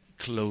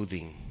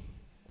clothing.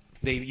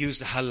 They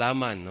used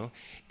halaman, no?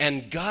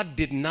 And God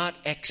did not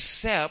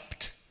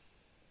accept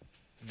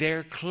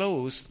their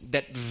clothes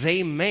that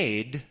they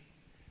made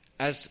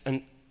as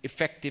an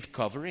effective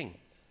covering.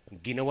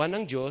 Ginawa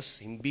ng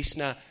Diyos, imbis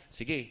na,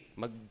 sige,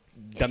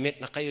 magdamit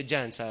na kayo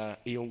dyan sa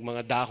iyong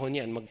mga dahon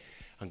yan.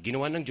 Ang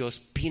ginawa ng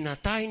Diyos,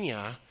 pinatay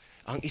niya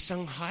ang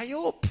isang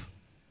hayop.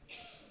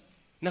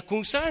 Na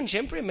kung saan,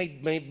 syempre,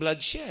 may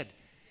bloodshed.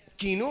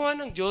 Kinuha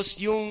ng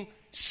Diyos yung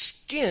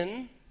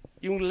skin,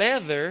 yung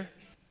leather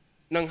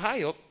ng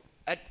hayop,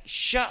 at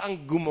siya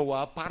ang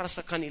gumawa para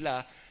sa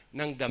kanila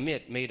ng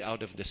damit made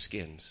out of the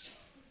skins.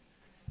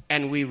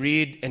 And we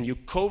read, and you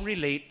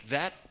correlate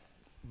that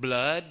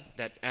blood,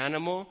 that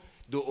animal,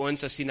 doon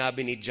sa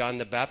sinabi ni John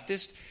the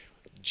Baptist.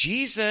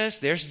 Jesus,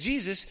 there's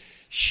Jesus,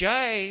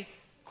 siya'y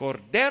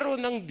kordero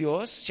ng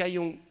Diyos, siya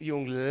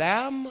yung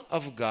Lamb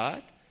of God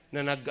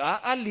na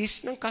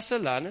nag-aalis ng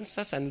kasalanan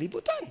sa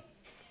sanlibutan.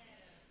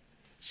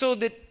 So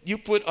that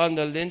you put on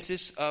the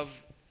lenses of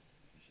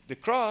the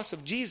cross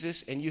of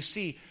Jesus and you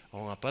see,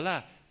 oh nga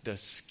pala, the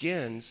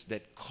skins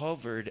that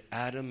covered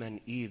Adam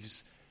and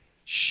Eve's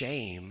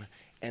shame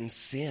and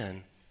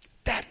sin,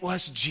 that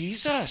was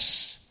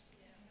Jesus,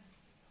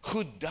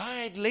 who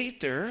died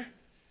later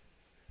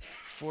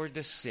for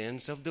the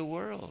sins of the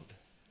world.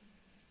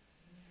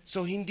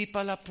 So hindi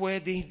pala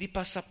pwede, hindi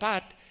pa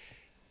sapat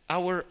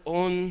our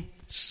own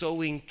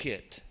sewing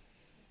kit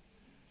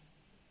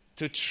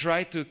to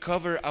try to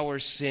cover our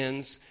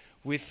sins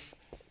with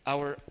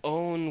our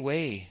own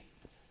way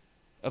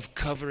of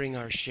covering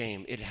our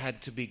shame. It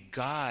had to be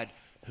God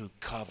who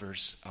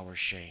covers our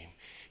shame.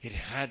 It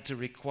had to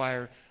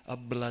require a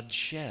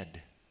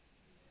bloodshed.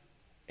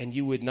 And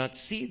you would not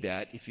see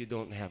that if you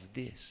don't have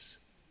this.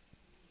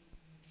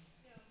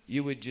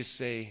 You would just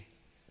say,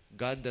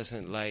 God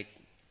doesn't like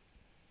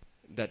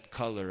that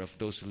color of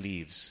those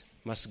leaves.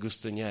 Mas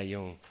gusto niya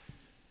yung,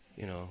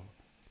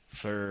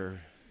 fur.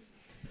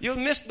 You'll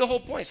miss the whole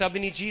point. Sabi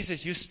ni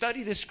Jesus, you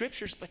study the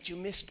scriptures, but you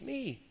missed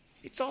me.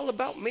 It's all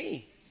about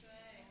me.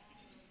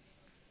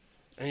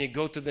 And you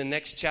go to the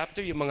next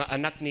chapter, yung mga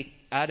anak ni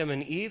Adam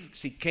and Eve,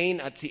 si Cain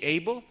at si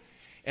Abel.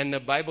 And the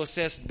Bible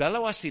says,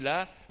 dalawa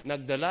sila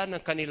nagdala ng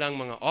kanilang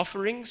mga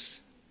offerings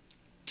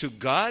to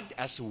God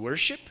as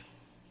worship.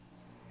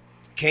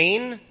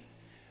 Cain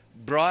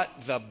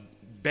brought the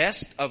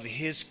best of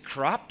his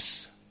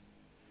crops.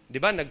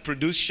 Diba?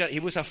 Nag-produce siya. He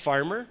was a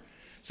farmer.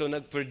 So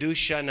nag-produce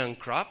siya ng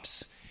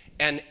crops.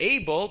 And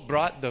Abel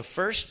brought the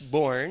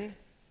firstborn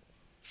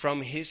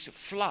from his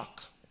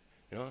flock.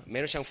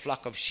 Meron siyang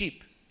flock of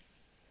sheep.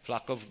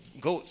 Flock of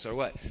goats or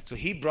what. So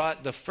he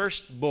brought the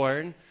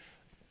firstborn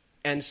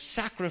and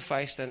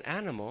sacrificed an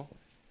animal.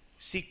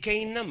 Si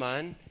Cain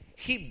naman,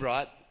 he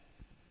brought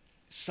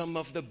some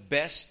of the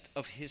best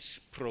of his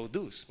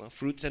produce,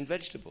 fruits and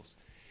vegetables.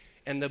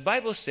 And the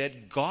Bible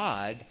said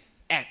God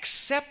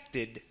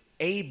accepted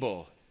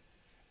Abel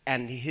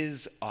and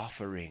his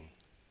offering,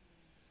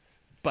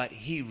 but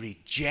he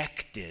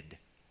rejected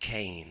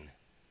Cain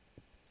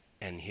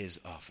and his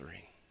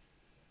offering.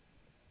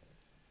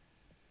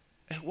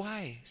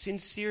 Why?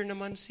 Sincere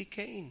naman si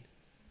Cain.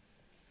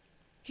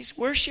 He's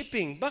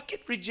worshiping.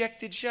 Bakit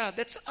rejected siya?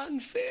 That's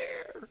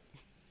unfair.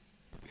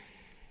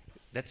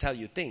 That's how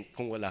you think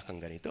kung wala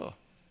kang ganito.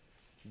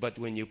 But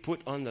when you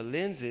put on the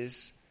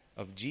lenses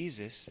of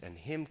Jesus and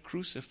Him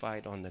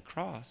crucified on the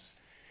cross,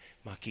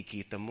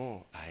 makikita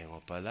mo,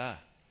 ayaw pala,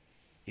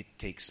 it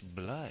takes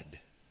blood.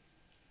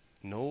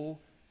 No,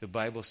 the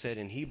Bible said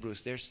in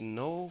Hebrews, there's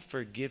no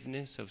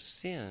forgiveness of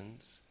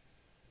sins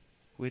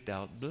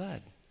without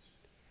blood.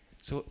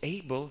 So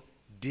Abel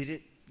did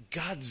it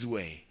God's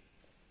way.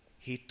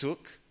 He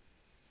took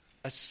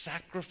a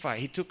sacrifice.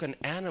 He took an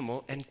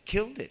animal and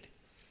killed it.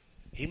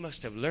 He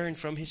must have learned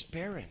from his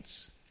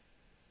parents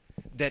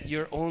that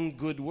your own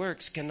good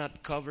works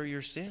cannot cover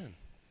your sin.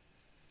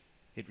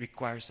 It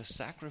requires a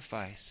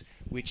sacrifice,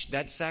 which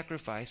that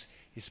sacrifice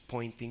is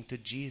pointing to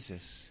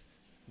Jesus,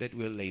 that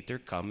will later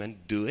come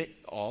and do it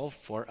all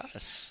for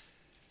us.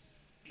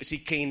 Si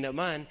Cain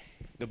naman,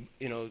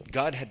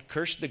 God had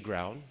cursed the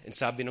ground, and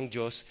sabi ng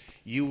Diyos,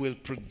 you will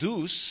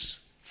produce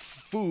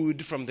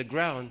food from the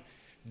ground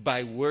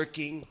by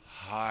working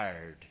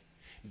hard,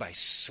 by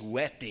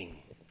sweating.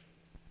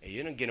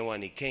 Yun ang ginawa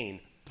ni Cain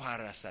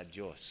para sa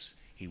Diyos.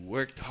 He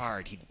worked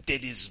hard. He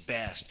did his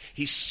best.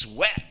 He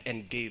sweat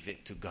and gave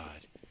it to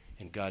God.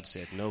 And God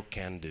said, no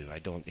can do. I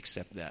don't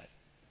accept that.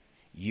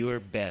 Your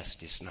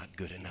best is not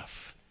good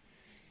enough.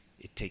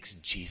 It takes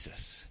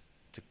Jesus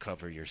to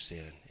cover your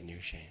sin and your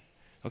shame.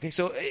 Okay,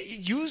 so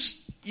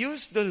use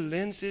the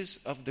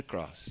lenses of the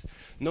cross.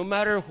 No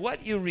matter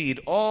what you read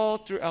all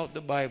throughout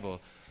the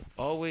Bible,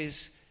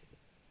 always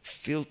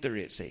filter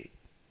it. Say,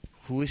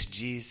 who is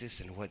Jesus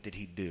and what did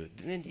he do?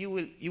 Then you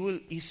will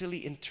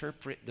easily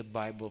interpret the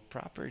Bible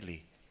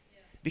properly.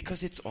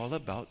 Because it's all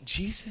about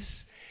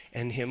Jesus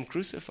and him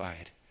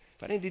crucified.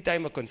 Para hindi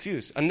tayo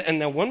ma-confuse. And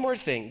now one more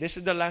thing. This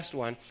is the last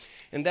one.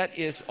 And that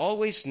is,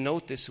 always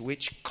notice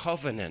which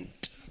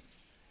covenant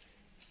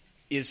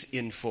is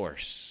in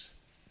force.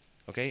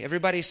 Okay?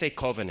 Everybody say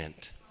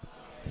covenant.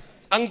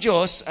 Ang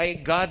Diyos ay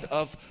God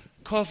of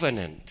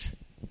covenant.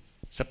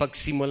 Sa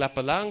pagsimula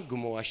pa lang,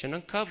 gumawa siya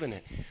ng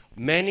covenant.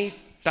 Many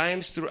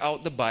times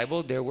throughout the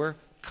Bible, there were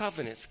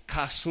covenants.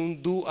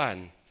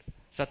 Kasunduan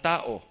sa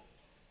tao.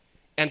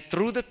 And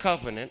through the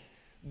covenant,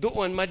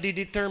 doon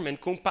madidetermine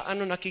kung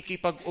paano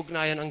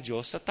nakikipag-ugnayan ang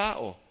Diyos sa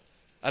tao.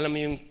 Alam mo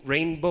yung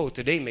rainbow.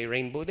 Today may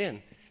rainbow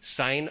din.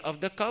 Sign of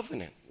the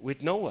covenant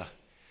with Noah.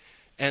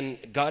 And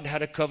God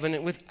had a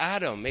covenant with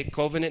Adam. May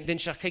covenant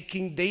din siya kay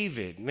King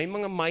David. May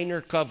mga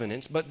minor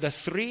covenants. But the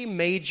three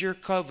major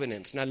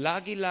covenants na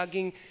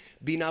lagi-laging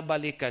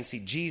binabalikan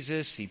si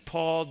Jesus, si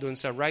Paul, doon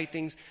sa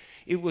writings,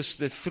 it was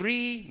the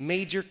three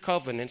major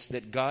covenants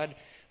that God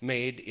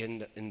made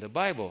in the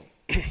Bible.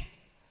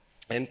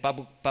 And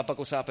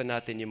papag-usapan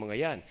natin yung mga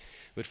yan.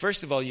 But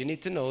first of all, you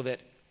need to know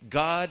that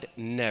God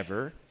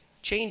never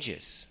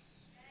changes.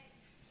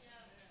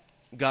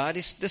 God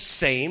is the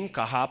same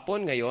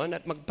kahapon, ngayon,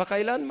 at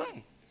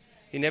magpakailanman.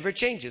 He never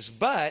changes.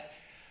 But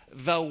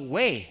the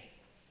way,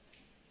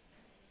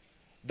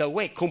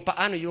 kung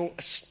paano yung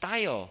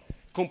style,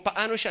 kung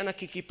paano siya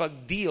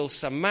nakikipag-deal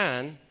sa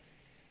man,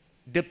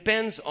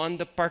 depends on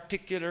the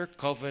particular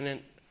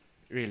covenant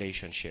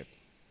relationship.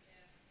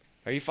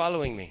 Are you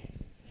following me?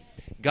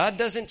 God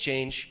doesn't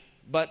change,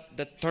 but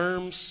the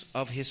terms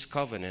of his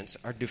covenants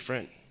are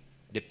different.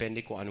 Depende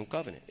kung anong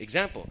covenant.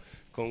 Example,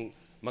 kung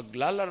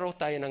maglalaro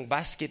tayo ng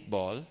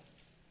basketball,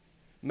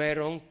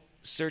 mayroong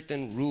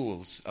certain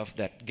rules of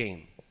that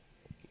game.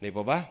 Di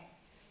ba?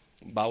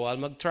 Bawal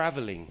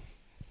mag-traveling.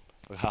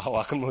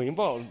 Hawakan mo yung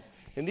ball.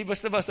 Hindi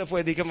basta-basta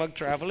pwede ka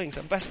mag-traveling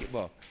sa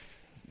basketball.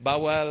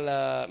 Bawal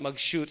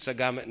mag-shoot sa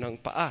gamit ng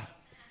paa.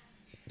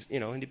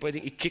 Hindi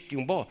pwedeng i-kick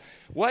yung ball.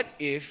 What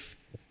if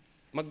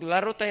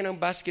maglaro tayo ng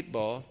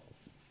basketball,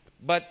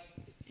 but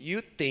you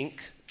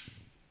think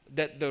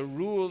that the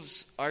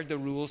rules are the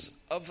rules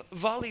of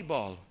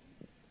volleyball?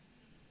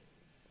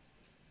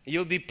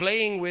 You'll be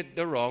playing with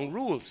the wrong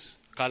rules.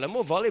 Kala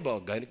mo,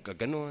 volleyball,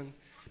 ganon.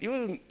 You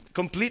will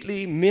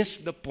completely miss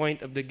the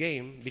point of the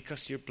game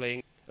because you're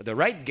playing the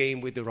right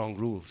game with the wrong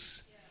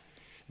rules.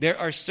 There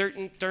are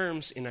certain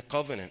terms in a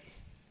covenant.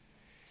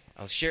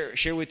 I'll share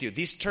with you.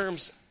 These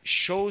terms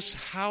shows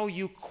how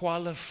you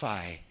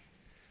qualify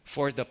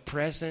for the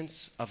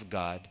presence of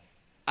God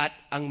at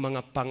ang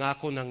mga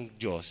pangako ng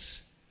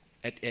Diyos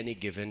at any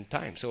given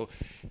time. So,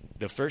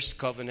 the first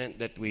covenant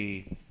that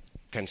we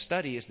can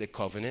study is the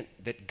covenant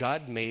that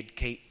God made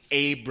kay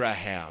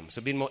Abraham.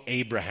 Sabihin mo,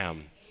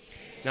 Abraham.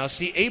 Now,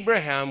 see,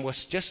 Abraham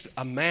was just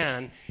a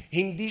man,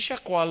 hindi siya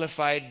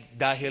qualified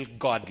dahil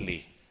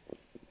godly.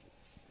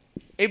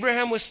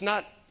 Abraham was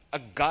not a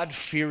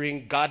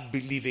God-fearing,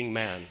 God-believing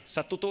man.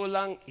 Sa totoo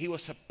lang, he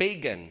was a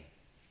pagan.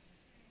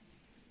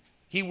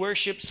 He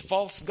worships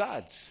false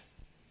gods.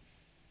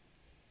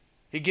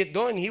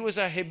 He was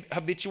a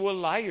habitual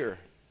liar.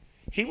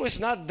 He was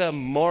not the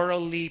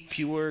morally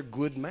pure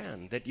good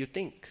man that you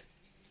think.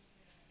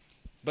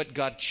 But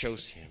God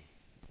chose him.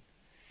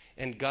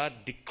 And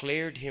God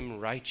declared him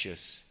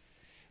righteous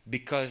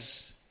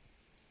because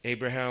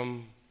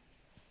Abraham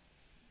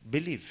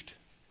believed.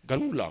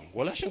 Ganun lang.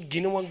 Wala siyang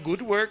ginawang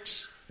good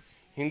works.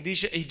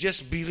 He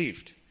just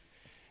believed.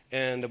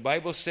 And the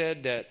Bible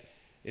said that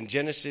in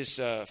Genesis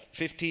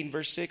 15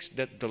 verse 6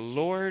 that the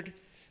Lord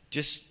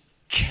just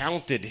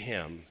counted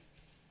him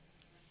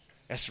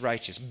as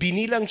righteous.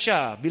 Binilang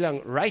siya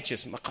bilang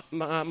righteous,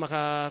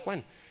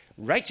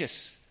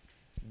 righteous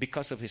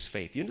because of his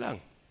faith. Yun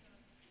lang.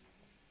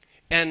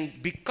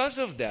 And because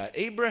of that,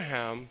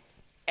 Abraham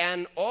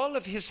and all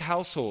of his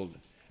household,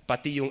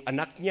 pati yung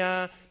anak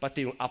niya,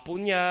 pati yung apo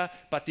niya,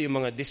 pati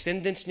yung mga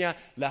descendants niya,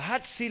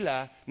 lahat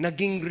sila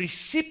naging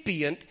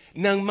recipient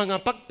ng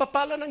mga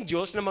pagpapala ng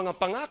Diyos, ng mga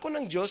pangako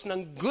ng Diyos,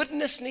 ng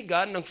goodness ni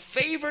God, ng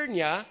favor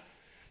niya,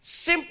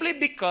 simply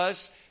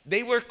because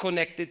they were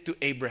connected to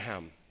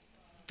Abraham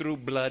through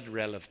blood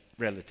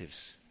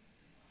relatives.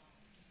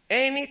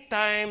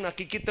 Anytime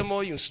nakikita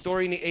mo yung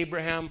story ni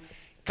Abraham,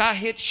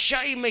 kahit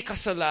siya'y may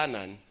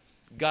kasalanan,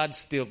 God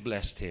still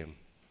blessed him.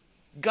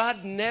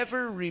 God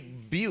never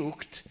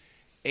rebuked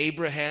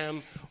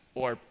Abraham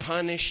or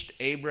punished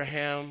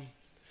Abraham.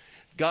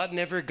 God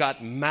never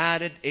got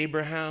mad at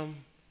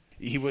Abraham.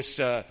 He was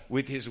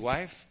with his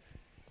wife.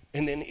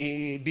 And then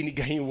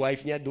binigay yung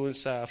wife niya doon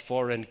sa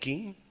foreign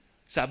king.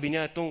 Sabi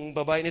niya, itong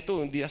babae nito,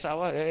 hindi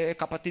asawa,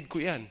 kapatid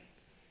ko yan.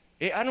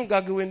 Anong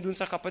gagawin doon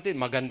sa kapatid?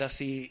 Maganda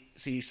si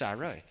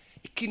Sarah.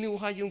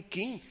 Ikinuha yung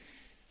king.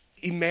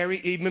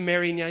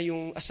 i-marry niya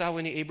yung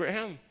asawa ni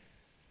Abraham.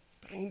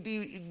 Parang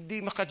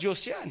hindi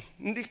maka-Diyos yan.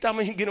 Hindi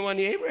tama yung ginawa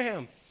ni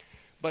Abraham.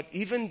 But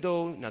even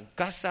though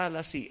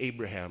nagkasala si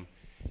Abraham,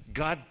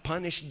 God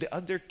punished the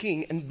other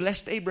king and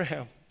blessed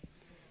Abraham.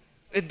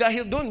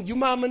 Dahil doon,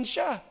 yumaman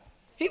siya.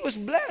 He was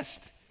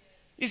blessed.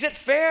 Is it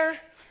fair?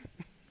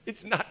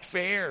 It's not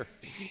fair.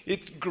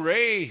 It's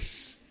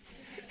grace.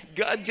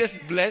 God just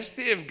blessed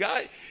him.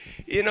 God,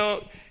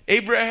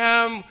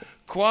 Abraham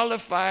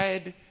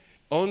qualified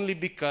only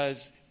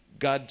because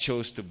God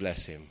chose to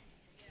bless him.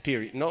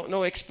 Period.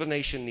 No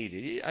explanation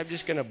needed. I'm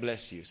just going to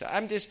bless you. So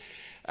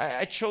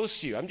I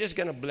chose you. I'm just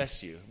going to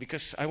bless you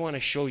because I want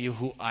to show you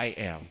who I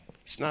am.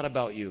 It's not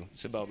about you.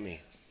 It's about me.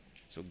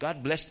 So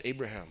God blessed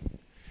Abraham.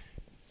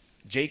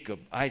 Jacob,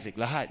 Isaac,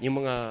 lahat. Yung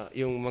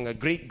mga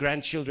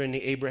great-grandchildren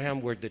ni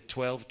Abraham were the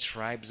 12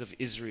 tribes of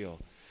Israel.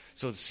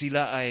 So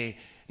sila ay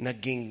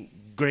naging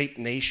great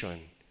nation.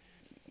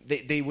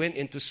 They went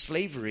into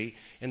slavery,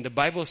 and the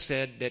Bible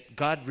said that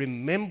God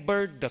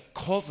remembered the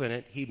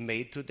covenant He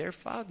made to their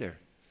father.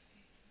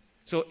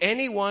 So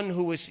anyone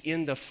who was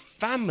in the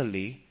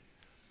family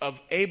of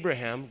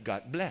Abraham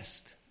got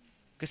blessed.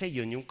 Kasi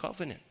yun yung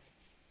covenant.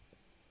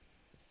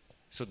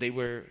 So they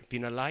were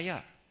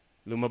pinalaya.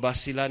 Lumabas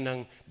sila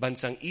ng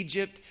bansang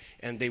Egypt,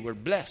 and they were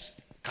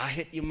blessed.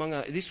 Kahit yung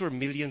these were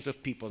millions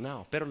of people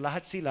now. Pero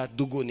lahat sila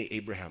dugo ni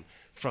Abraham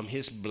from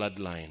his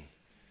bloodline.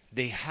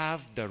 They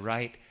have the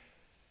right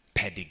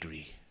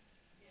pedigree.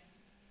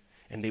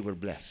 And they were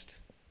blessed.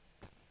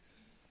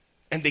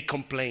 And they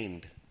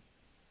complained.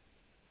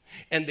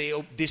 And they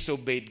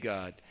disobeyed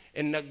God.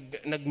 And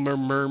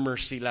nagmurmur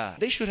sila.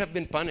 They should have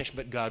been punished,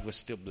 but God was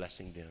still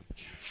blessing them.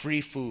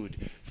 Free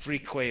food, free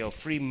quail,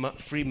 free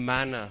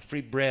manna, free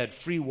bread,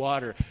 free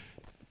water,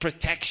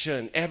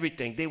 protection,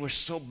 everything. They were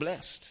so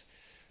blessed.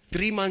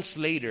 3 months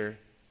later,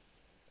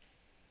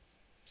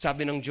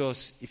 sabi ng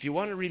Diyos, if you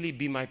want to really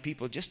be my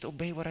people, just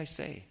obey what I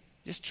say.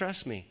 Just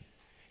trust me.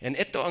 And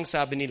ito ang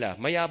sabi nila,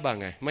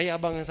 mayabang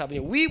ang sabi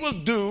nila,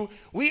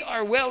 we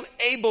are well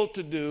able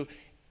to do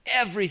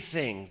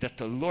everything that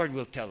the Lord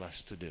will tell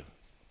us to do.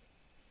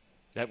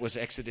 That was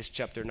Exodus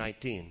chapter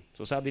 19.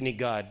 So sabi ni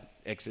God,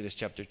 Exodus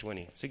chapter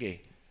 20,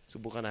 sige,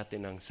 subukan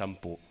natin ng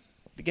 10.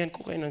 Bigyan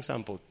ko kayo ng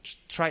 10.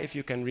 Try if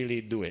you can really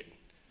do it.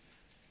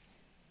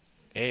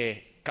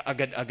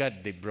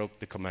 Kaagad-agad, they broke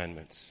the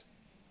commandments.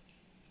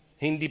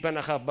 Hindi pa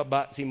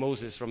nakababa si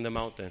Moses from the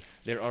mountain.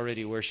 They're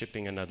already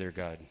worshiping another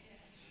God.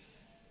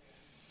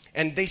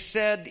 And they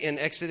said in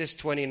Exodus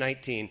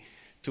 20:19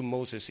 to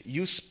Moses,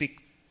 you speak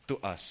to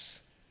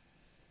us,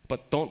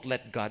 but don't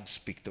let God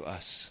speak to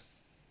us.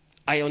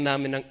 Ayaw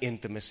namin ng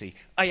intimacy.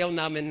 Ayaw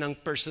namin ng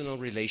personal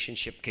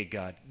relationship kay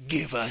God.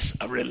 Give us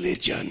a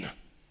religion.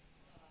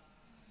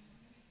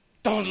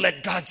 Don't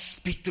let God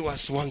speak to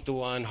us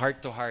one-to-one,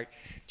 heart-to-heart.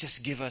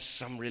 Just give us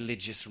some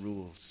religious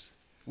rules.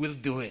 We'll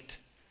do it.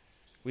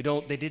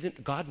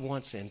 God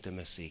wants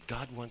intimacy.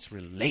 God wants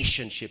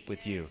relationship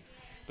with you.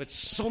 But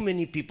so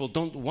many people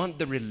don't want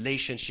the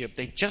relationship.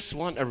 They just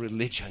want a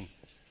religion.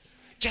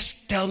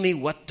 Just tell me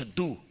what to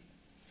do,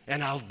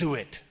 and I'll do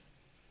it.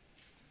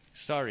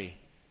 Sorry,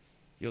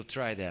 you'll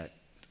try that.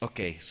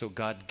 Okay, so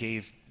God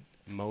gave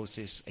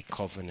Moses a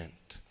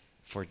covenant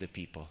for the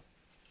people.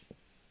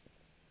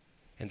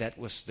 And that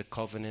was the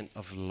covenant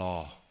of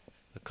law.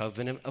 The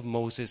covenant of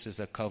Moses is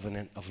a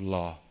covenant of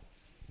law.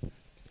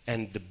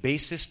 And the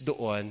basis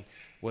doon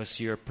was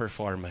your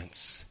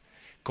performance.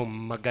 Kung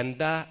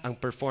maganda ang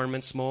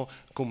performance mo,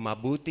 kung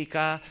mabuti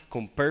ka,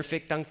 kung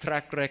perfect ang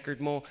track record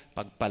mo,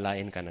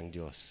 pagpalain ka ng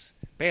Diyos.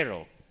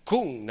 Pero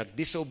kung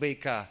nag-disobey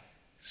ka,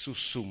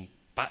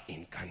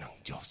 susumpain ka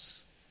ng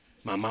Diyos.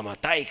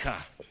 Mamamatay ka.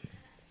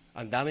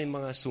 Ang daming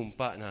mga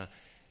sumpa na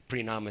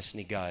promise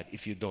ni God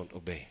if you don't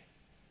obey.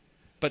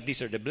 But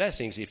these are the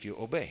blessings if you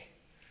obey.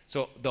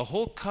 So the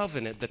whole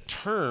covenant, the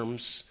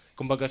terms,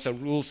 kumbaga sa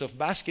rules of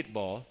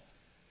basketball,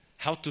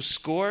 how to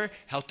score,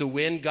 how to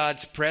win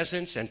God's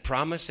presence and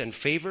promise and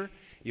favor,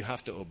 you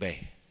have to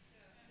obey.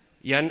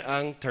 Yan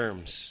ang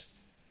terms.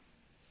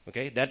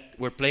 Okay? That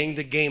we're playing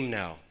the game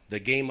now, the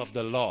game of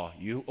the law.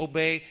 You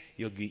obey,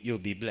 you'll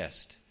be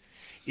blessed.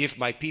 If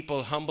my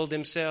people humble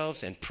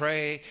themselves and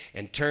pray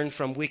and turn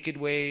from wicked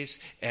ways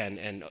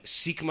and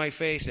seek my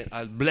face, and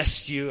I'll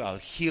bless you, I'll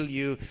heal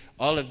you,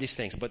 all of these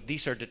things. But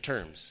these are the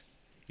terms.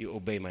 You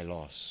obey my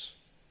laws.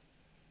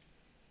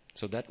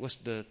 So that was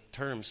the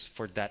terms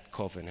for that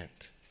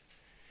covenant.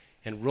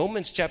 And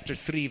Romans chapter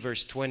 3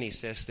 verse 20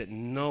 says that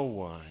no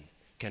one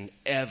can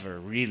ever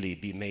really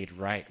be made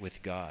right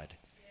with God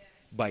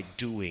by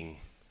doing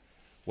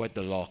what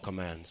the law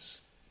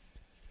commands.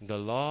 The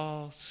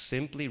law,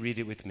 simply read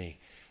it with me.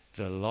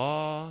 The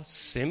law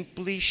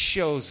simply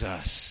shows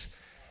us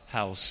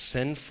how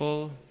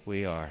sinful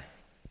we are.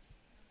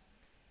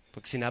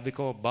 Pag sinabi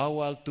ko,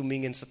 bawal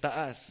tumingin sa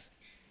taas.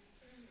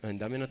 Ang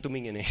dami na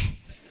tumingin eh.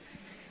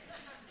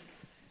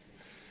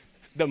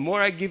 The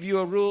more I give you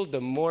a rule,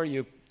 the more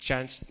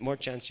chance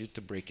you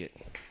to break it.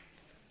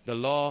 The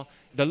law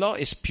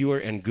is pure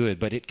and good,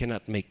 but it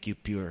cannot make you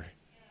pure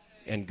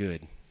and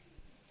good.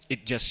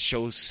 It just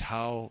shows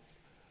how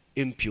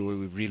impure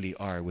we really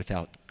are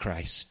without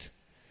Christ.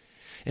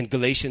 And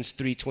Galatians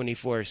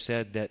 3:24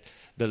 said that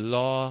the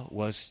law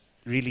was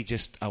really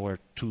just our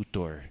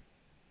tutor,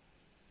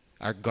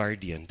 our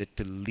guardian, that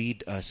to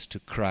lead us to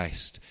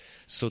Christ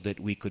so that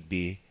we could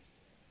be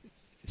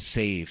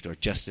saved or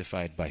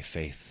justified by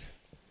faith.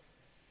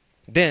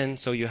 Then,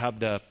 so you have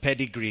the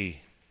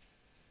pedigree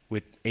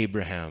with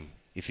Abraham.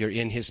 If you're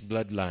in his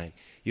bloodline,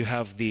 you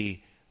have the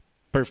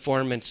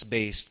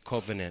performance-based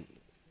covenant.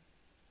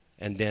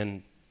 And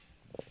then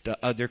the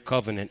other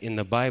covenant in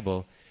the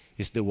Bible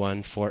is the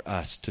one for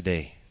us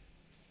today.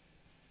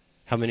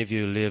 How many of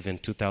you live in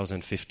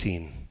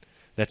 2015?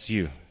 That's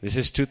you. This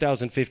is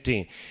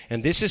 2015.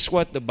 And this is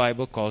what the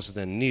Bible calls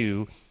the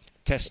New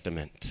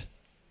Testament.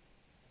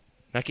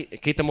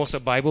 Nakita mo sa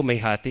Bible may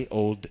hati,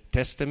 Old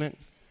Testament,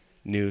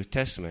 New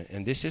Testament.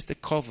 And this is the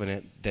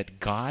covenant that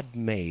God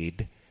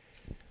made,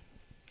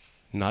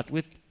 not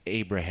with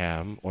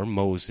Abraham or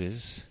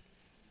Moses,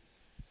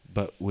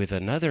 but with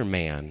another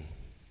man.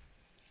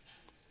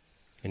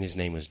 And his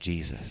name was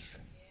Jesus.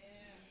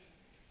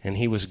 And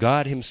he was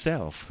God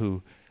himself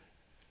who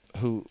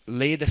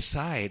laid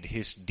aside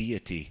his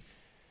deity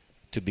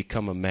to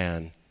become a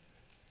man,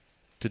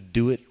 to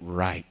do it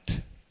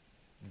right,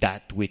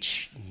 that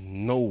which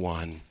no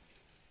one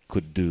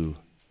could do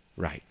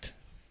right.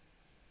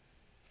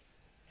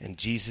 And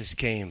Jesus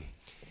came,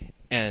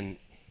 and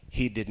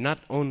he did not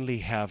only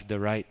have the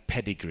right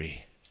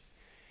pedigree,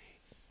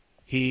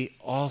 he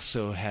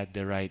also had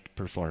the right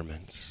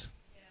performance.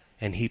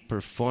 And he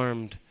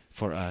performed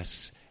for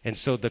us. And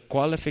so the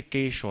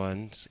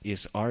qualifications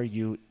is, are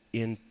you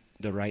in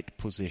the right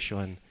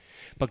position?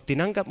 Pag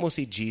tinanggap mo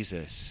si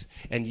Jesus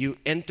and you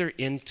enter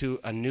into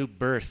a new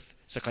birth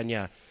sa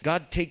Kanya,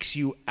 God takes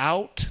you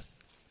out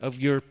of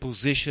your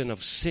position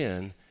of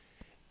sin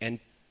and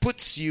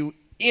puts you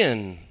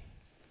in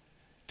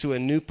to a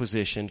new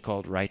position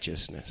called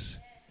righteousness.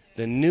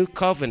 The new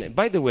covenant.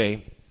 By the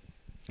way,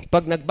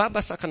 pag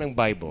nagbabasa ka ng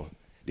Bible,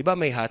 di ba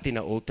may hati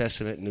na Old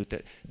Testament, New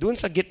Testament? Doon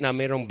sa gitna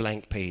mayroong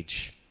blank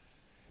page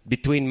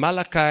between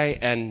Malachi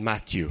and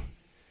Matthew.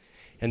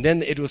 And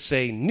then it will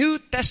say New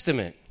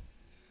Testament.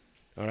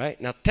 All right?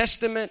 Now,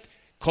 testament,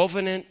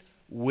 covenant,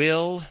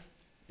 will.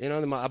 You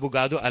know, the mga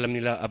abogado, alam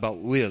nila about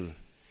will.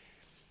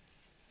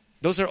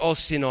 Those are all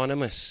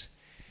synonymous.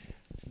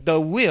 The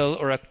will,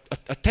 or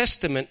a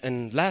testament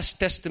and last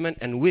testament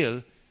and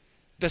will,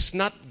 does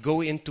not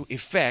go into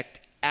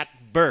effect at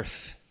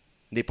birth.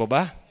 Di po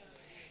ba?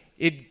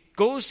 It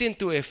goes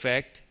into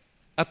effect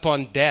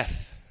upon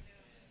death.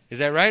 Is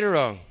that right or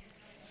wrong?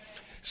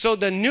 So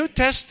the New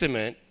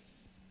Testament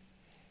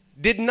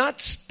did not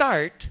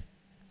start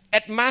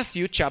at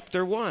Matthew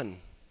chapter 1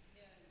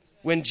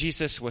 when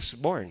Jesus was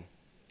born.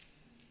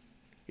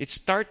 It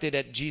started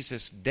at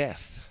Jesus'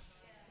 death.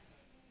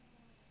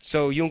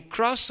 So yung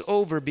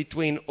crossover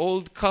between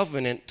Old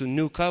Covenant to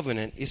New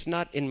Covenant is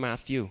not in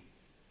Matthew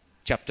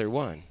chapter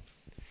 1.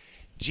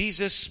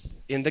 Jesus,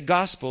 in the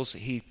Gospels,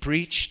 he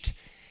preached,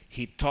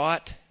 he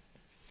taught,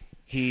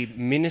 he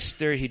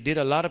ministered, he did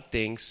a lot of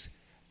things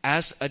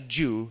as a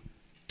Jew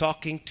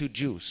talking to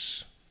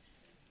Jews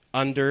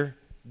under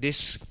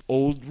these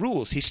old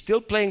rules. He's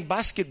still playing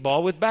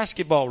basketball with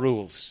basketball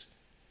rules.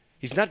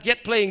 He's not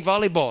yet playing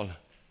volleyball.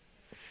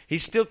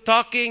 He's still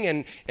talking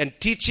and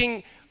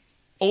teaching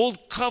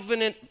Old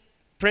Covenant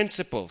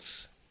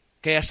principles.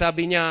 Kaya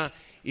sabi niya,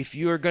 if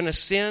you're gonna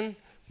sin,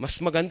 mas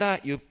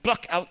maganda, you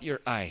pluck out your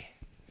eye.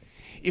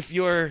 If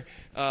your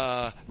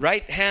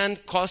right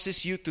hand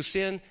causes you to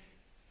sin,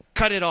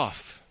 cut it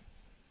off.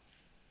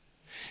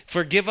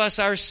 Forgive us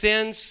our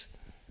sins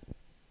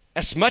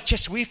as much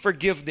as we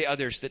forgive the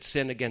others that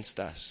sin against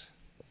us.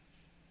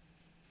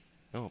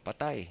 No,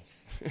 patay.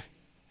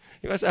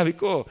 Diba sabi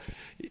ko,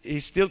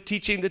 he's still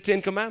teaching the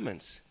 10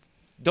 Commandments.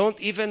 Don't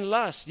even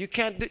lust. You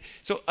can't do.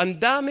 So, ang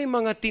dami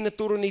mga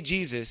tinuturo ni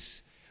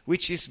Jesus,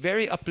 which is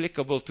very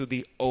applicable to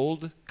the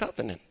Old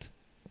Covenant.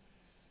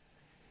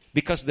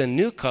 Because the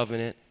New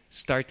Covenant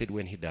started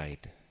when he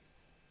died.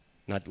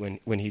 Not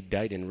when he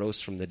died and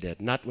rose from the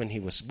dead. Not when he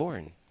was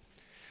born.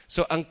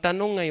 So, ang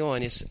tanong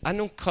ngayon is,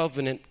 anong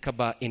covenant ka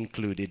ba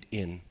included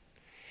in?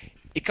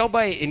 Ikaw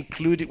ba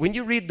included, when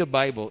you read the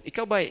Bible,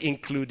 ikaw ba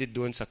included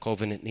doon sa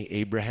covenant ni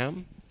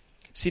Abraham?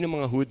 Sino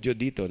mga Hudyo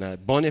dito na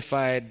bona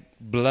fide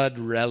blood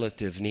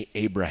relative ni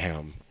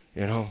Abraham?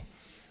 You know?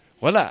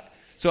 Wala.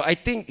 So I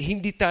think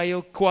hindi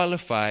tayo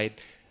qualified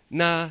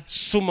na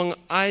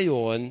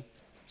sumang-ayon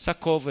sa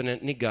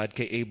covenant ni God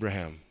kay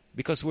Abraham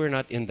because we're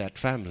not in that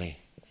family.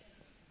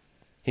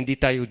 Hindi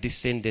tayo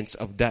descendants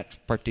of that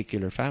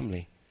particular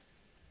family.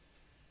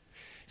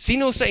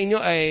 Sino sa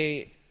inyo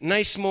ay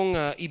nais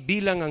mong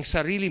ibilang ang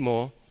sarili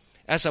mo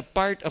as a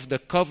part of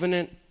the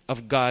covenant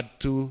of God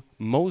to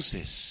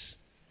Moses?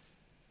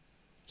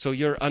 So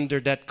you're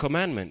under that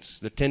commandments,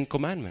 the 10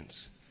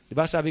 Commandments.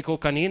 Diba sabi ko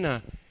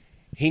kanina,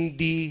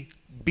 hindi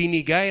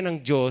binigay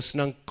ng Diyos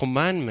ng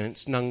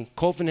commandments, ng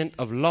covenant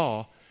of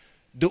law,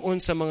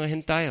 doon sa mga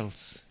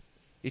Gentiles.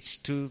 It's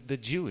to the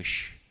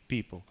Jewish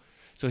people.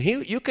 So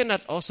you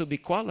cannot also be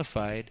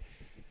qualified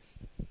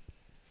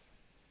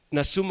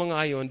na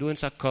sumangayon doon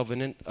sa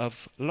covenant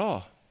of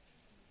law.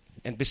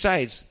 And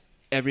besides,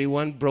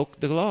 everyone broke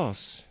the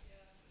laws.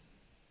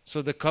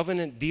 So the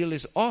covenant deal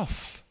is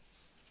off.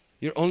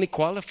 You're only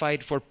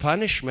qualified for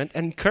punishment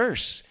and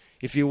curse.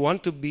 If you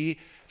want to be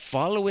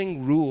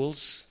following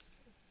rules,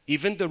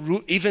 even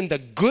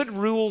the good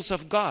rules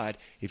of God,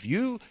 if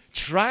you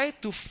try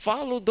to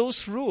follow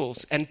those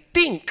rules and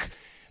think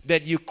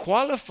that you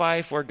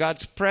qualify for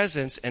God's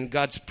presence and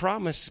God's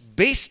promise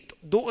based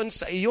doon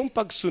sa iyong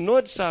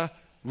pagsunod sa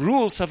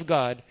rules of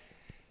God,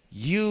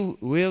 you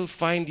will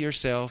find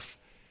yourself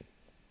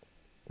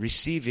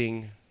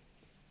receiving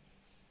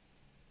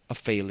a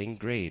failing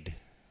grade.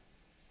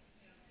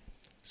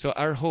 So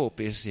our hope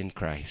is in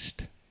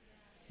Christ.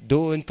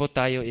 Doon po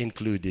tayo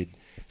included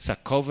sa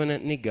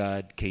covenant ni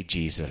God kay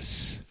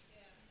Jesus.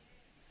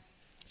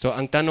 So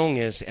ang tanong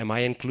is, am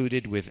I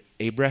included with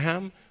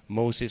Abraham,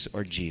 Moses,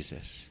 or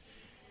Jesus?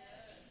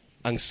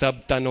 Ang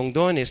subtanong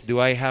doon is, do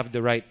I have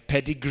the right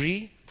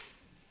pedigree,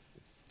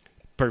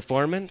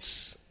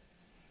 performance,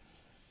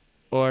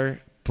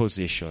 or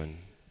position?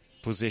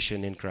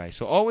 Position in Christ.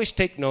 So always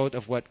take note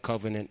of what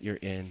covenant you're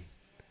in.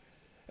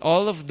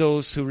 All of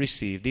those who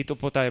receive, dito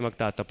po tayo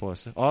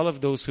magtatapos, all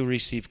of those who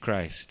receive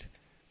Christ,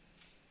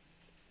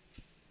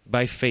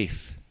 by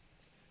faith,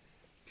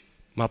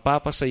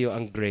 mapapasayo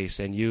ang grace,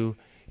 and you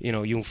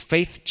know, yung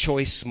faith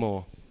choice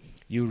mo,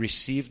 you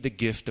receive the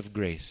gift of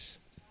grace.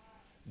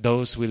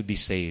 Those will be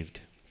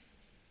saved.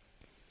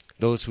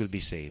 Those will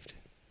be saved.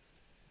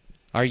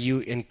 Are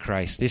you in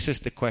Christ? This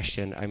is the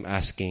question I'm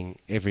asking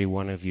every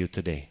one of you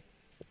today.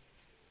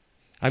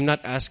 I'm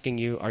not asking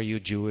you, are you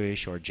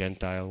Jewish or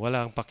Gentile?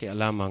 Wala ang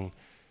pakialamang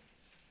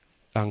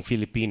ang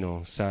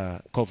Filipino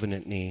sa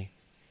covenant ni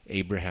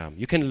Abraham.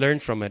 You can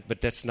learn from it, but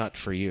that's not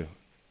for you.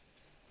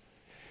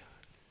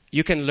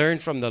 You can learn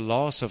from the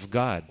laws of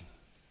God,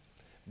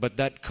 but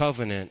that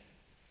covenant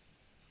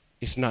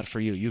is not for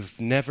you.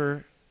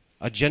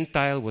 A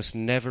Gentile was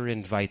never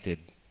invited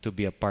to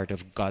be a part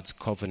of God's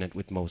covenant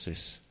with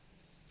Moses.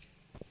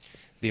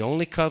 The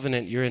only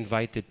covenant you're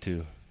invited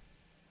to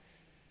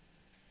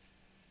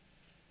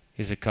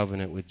is a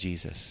covenant with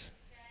Jesus.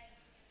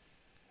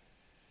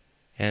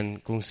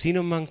 And kung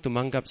sino mang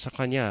tumanggap sa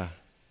Kanya,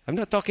 I'm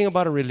not talking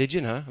about a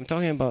religion, I'm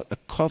talking about a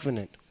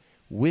covenant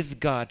with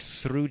God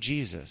through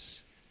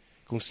Jesus.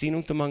 Kung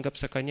sinong tumanggap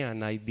sa Kanya,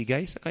 na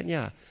ibigay sa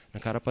Kanya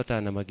ng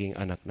karapatan na maging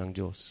anak ng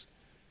Diyos.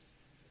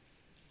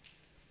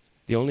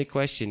 The only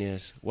question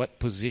is, what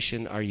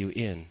position are you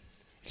in?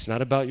 It's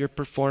not about your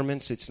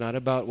performance. It's not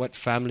about what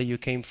family you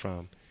came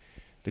from.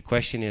 The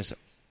question is,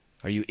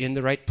 are you in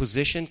the right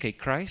position kay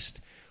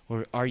Christ?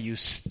 Or are you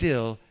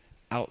still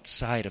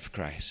outside of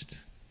Christ?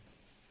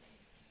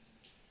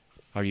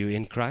 Are you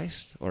in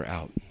Christ or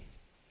out?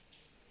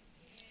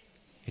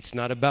 It's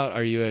not about,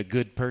 are you a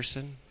good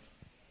person?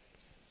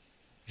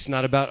 It's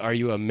not about, are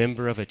you a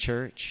member of a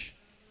church?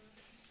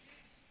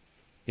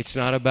 It's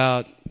not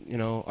about,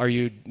 are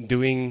you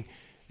doing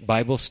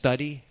Bible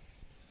study?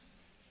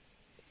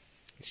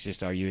 It's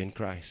just, are you in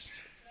Christ?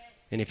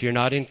 And if you're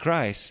not in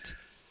Christ,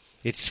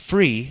 it's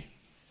free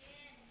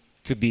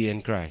to be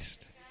in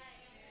Christ.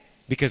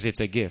 Because it's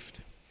a gift.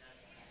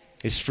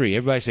 It's free.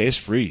 Everybody say, it's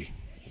free.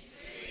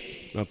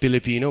 Mga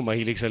Pilipino,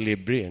 mahilig sa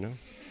libre,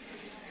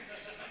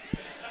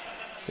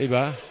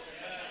 Diba?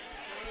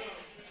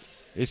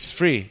 It's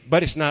free,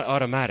 but it's not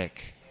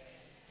automatic.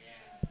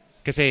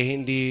 Kasi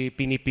hindi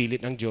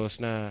pinipilit ng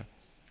Diyos na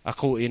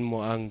akuin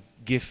mo ang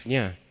gift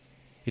niya.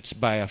 It's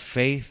by a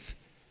faith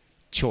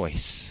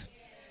choice.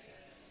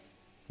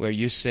 Where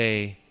you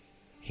say,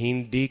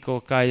 hindi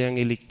ko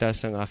kayang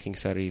iligtas ang aking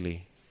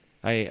sarili.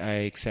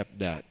 I accept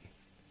that.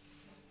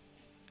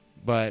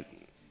 But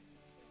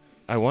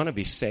I want to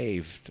be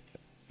saved.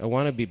 I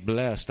want to be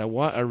blessed. I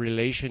want a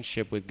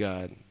relationship with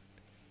God.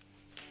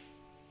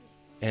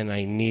 And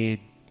I need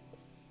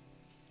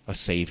a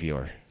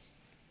Savior.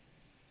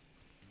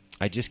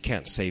 I just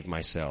can't save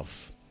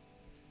myself.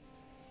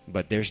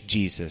 But there's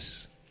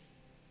Jesus.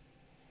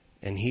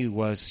 And He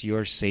was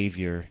your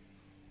Savior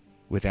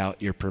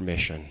without your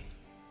permission.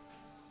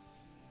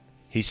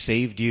 He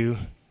saved you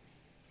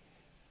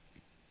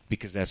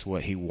because that's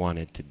what He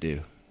wanted to do.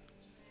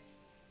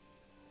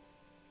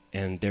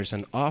 And there's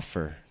an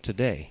offer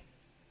today.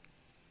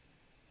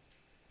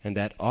 And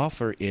that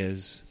offer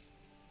is,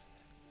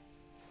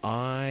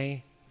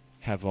 I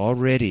have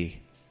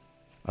already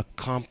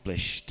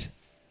accomplished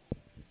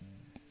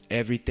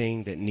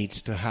everything that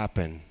needs to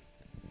happen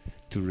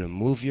to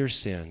remove your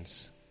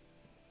sins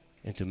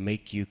and to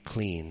make you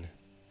clean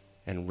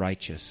and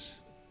righteous.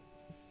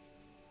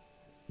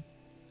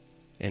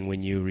 And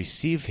when you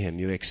receive Him,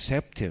 you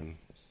accept Him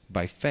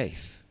by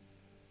faith.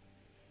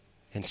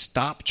 And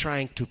stop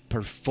trying to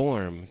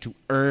perform, to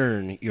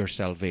earn your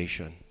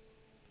salvation.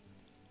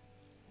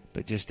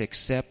 But just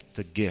accept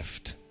the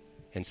gift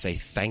and say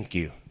thank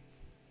you.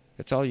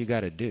 That's all you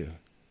got to do.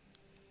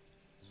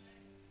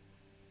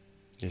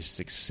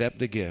 Just accept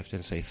the gift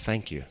and say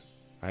thank you.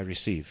 I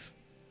receive.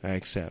 I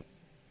accept.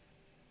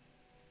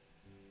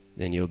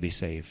 Then you'll be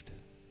saved.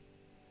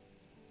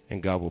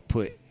 And God will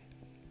put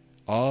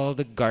all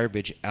the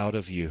garbage out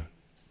of you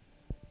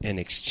and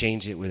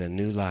exchange it with a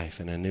new life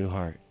and a new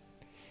heart.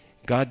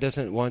 God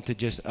doesn't want to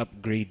just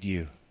upgrade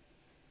you,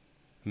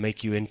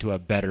 make you into a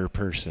better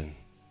person.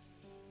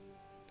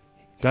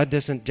 God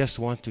doesn't just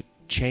want to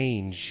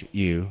change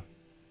you.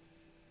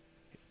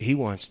 He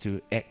wants to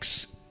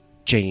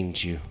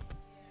exchange you.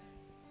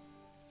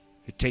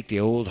 To take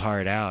the old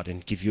heart out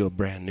and give you a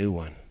brand new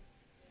one.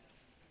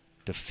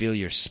 To fill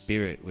your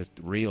spirit with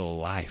real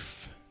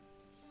life.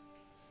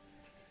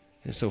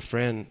 And so,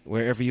 friend,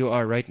 wherever you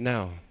are right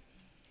now,